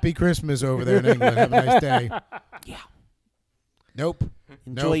 Happy Christmas over there in England. Have a nice day." Yeah. Nope.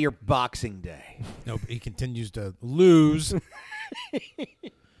 Enjoy Nope. your Boxing Day. Nope. He continues to lose.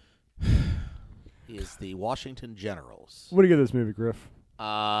 He is the Washington Generals. What do you give this movie, Griff?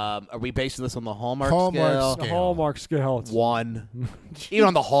 Are we basing this on the Hallmark Hallmark scale? The Scale. Hallmark scale. It's 1. Even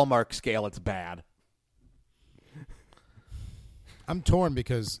on the Hallmark scale, it's bad. I'm torn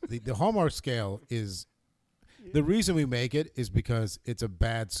because the Hallmark scale is the reason we make it is because it's a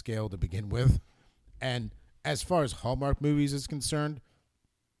bad scale to begin with, and as far as Hallmark movies is concerned,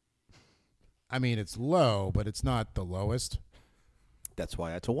 I mean it's low, but it's not the lowest. That's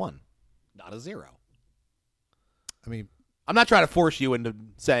why it's a 1, not a 0. I mean, I'm not trying to force you into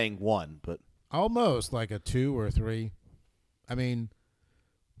saying 1, but almost like a 2 or a 3. I mean,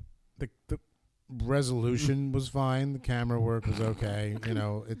 the resolution was fine. The camera work was okay.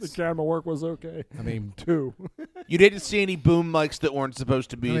 the It's. camera work was okay. I mean, 2. you didn't see any boom mics that weren't supposed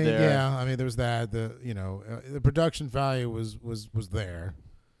to be there. yeah. I mean, there was that. The production value was there,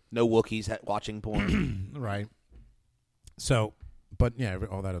 No Wookiees watching porn. right? So, but yeah,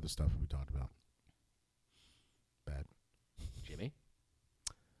 all that other stuff we talked about. Bad. Jimmy?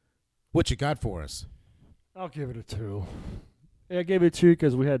 What you got for us? I'll give it a 2. Yeah, I gave it 2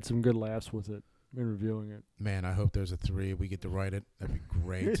 because we had some good laughs with it in reviewing it. Man, I hope there's a 3. We get to write it. That'd be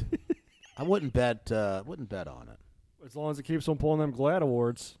great. I wouldn't bet on it. As long as it keeps on pulling them GLAAD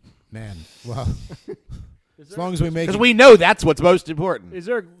awards. Man, well, as long as we make Because it. we know that's what's most important. Is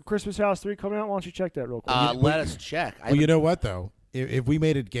there a Christmas House 3 coming out? Why don't you check that real quick? Let us check. Well, you know what though? If we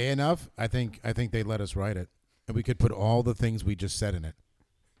made it gay enough, I think they'd let us write it, and we could put all the things we just said in it.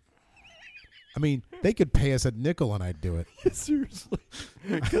 I mean, they could pay us a nickel, and I'd do it. Seriously.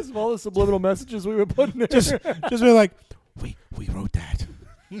 Because of all the subliminal messages we would put in there. Just be like, we wrote that.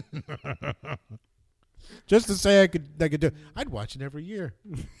 Just to say I could do it. I'd watch it every year.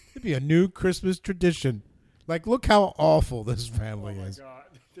 It'd be a new Christmas tradition. Like, look how awful this family is. God.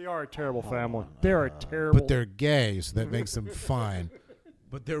 They are a terrible family. They're a terrible. But they're gay, so that makes them fine.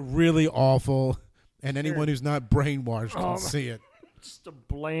 But they're really awful, and anyone who's not brainwashed can see it. just a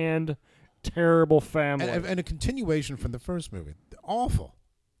bland, terrible family. And a continuation from the first movie. Awful.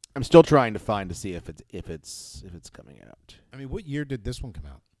 I'm still trying to see if it's coming out. I mean, what year did this one come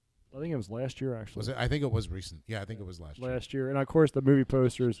out? I think it was last year, actually. Was it? I think it was recent. Yeah, I think it was last year. Last year. And, of course, the movie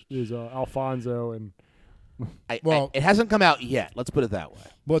poster is Alfonso. And It hasn't come out yet. Let's put it that way.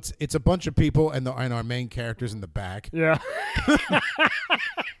 Well, it's a bunch of people and our main characters in the back. yeah.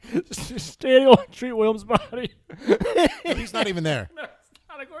 Standing on Treat Williams' body. He's not even there.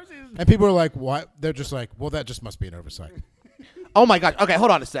 Of course he's. And people are like, "What?" They're just like, "Well, that just must be an oversight." Oh my gosh. Okay,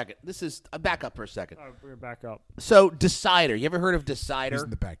 hold on a second. This is back up for a second. Oh, we're back up. So Decider, you ever heard of He's Decider? in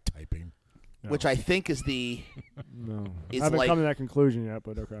the back typing. Which I think is the No, It's I haven't like- come to that conclusion yet,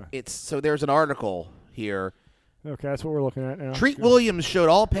 but okay. it's so there's an article here. Okay, that's what we're looking at now. Treat Good. Williams showed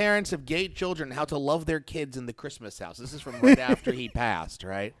all parents of gay children how to love their kids in the Christmas house. This is from right after he passed,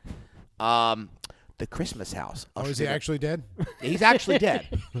 right? The Christmas house. Oh, is he actually dead? He's actually dead.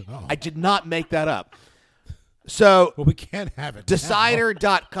 Oh. I did not make that up. So Well, we can't have it. now.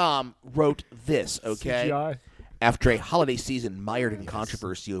 Decider.com wrote this, okay? CGI. After a holiday season mired in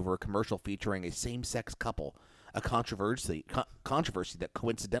controversy over a commercial featuring a same-sex couple, a controversy that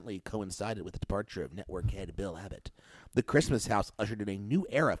coincidentally coincided with the departure of network head Bill Abbott, the Christmas house ushered in a new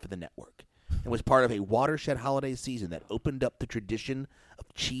era for the network and was part of a watershed holiday season that opened up the tradition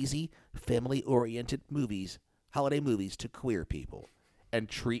of cheesy, family-oriented holiday movies to queer people. And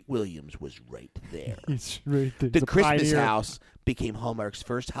Treat Williams was right there. He's right there. The He's a Christmas pioneer. House became Hallmark's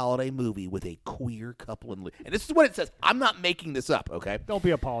first holiday movie with a queer couple in. And this is what it says. I'm not making this up, okay? Don't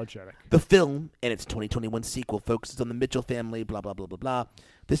be apologetic. The film and its 2021 sequel focuses on the Mitchell family, blah, blah, blah, blah, blah.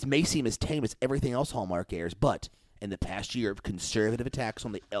 This may seem as tame as everything else Hallmark airs, but in the past year of conservative attacks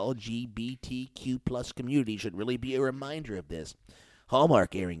on the LGBTQ plus community should really be a reminder of this.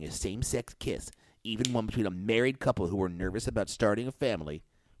 Hallmark airing a same-sex kiss, even one between a married couple who were nervous about starting a family,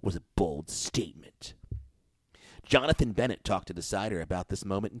 was a bold statement. Jonathan Bennett talked to Decider about this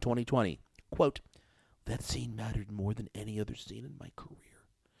moment in 2020. Quote, "That scene mattered more than any other scene in my career.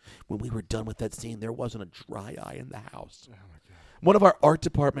 When we were done with that scene, there wasn't a dry eye in the house. One of our art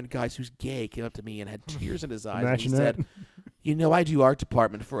department guys who's gay came up to me and had tears in his eyes. And he Imagine that. said, 'You know, I do art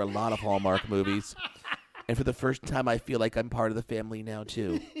department for a lot of Hallmark movies. And for the first time, I feel like I'm part of the family now,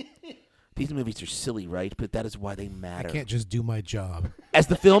 too. These movies are silly, right? But that is why they I matter.' can't just do my job. As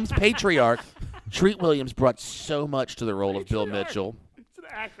the film's patriarch, Treat Williams brought so much to the role of Bill Mitchell. It's an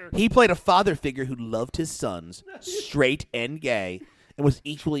actor. He played a father figure who loved his sons, straight and gay, and was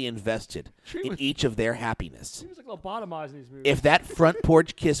equally invested in each of their happiness. He was like lobotomizing these movies. If that front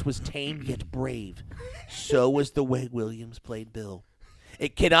porch kiss was tame yet brave, so was the way Williams played Bill.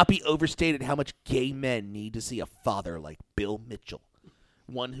 It cannot be overstated how much gay men need to see a father like Bill Mitchell.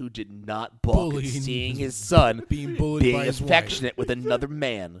 One who did not balk at Bullying- seeing his son being bullied being by his wife. affectionate with another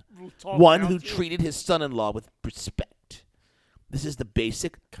man. Talk One down who to you. treated his son-in-law with respect. This is the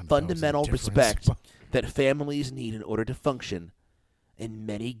basic, Kind of fundamental knows the respect difference. that families need in order to function, and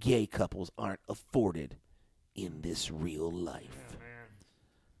many gay couples aren't afforded in this real life.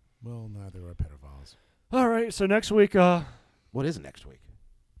 Well, neither are pedophiles. All right, so next week, What is next week?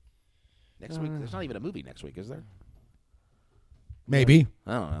 Next week? There's not even a movie next week, is there? Maybe.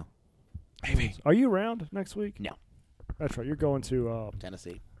 I don't know. are you around next week? No. That's right. You're going to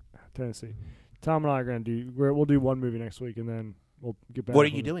Tennessee. Tennessee. Tom and I are going to do. We'll do one movie next week, and then we'll get back. What are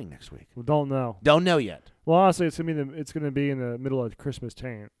on you it. doing next week? We don't know. Don't know yet. Well, honestly, it's gonna be in the middle of Christmas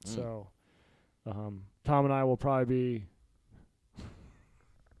tent. Mm. So, Tom and I will probably be.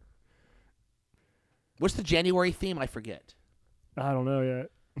 What's the January theme? I forget. I don't know yet.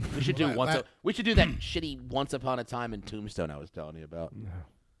 We should do That- we should do that shitty Once Upon a Time in Tombstone I was telling you about.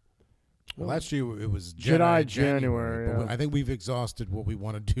 Well, last year it was Jedi Jedi January, but yeah. I think we've exhausted what we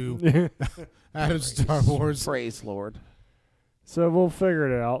want to do out of Star Wars. Praise Lord. So we'll figure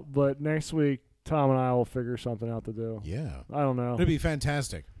it out. But next week, Tom and I will figure something out to do. Yeah. I don't know. It'll be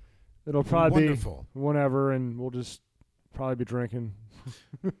fantastic. It'll probably Wonderful. be whenever, and we'll just probably be drinking.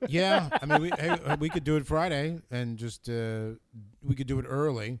 Yeah. I mean, we could do it Friday and just we could do it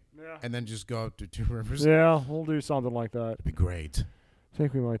early Yeah. and then just go up to Two Rivers. Yeah, we'll do something like that. It'd be great. I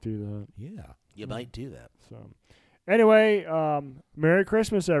think we might do that. Yeah. You might do that. So, anyway, Merry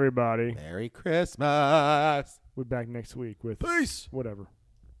Christmas, everybody. Merry Christmas. We're back next week with Peace. whatever.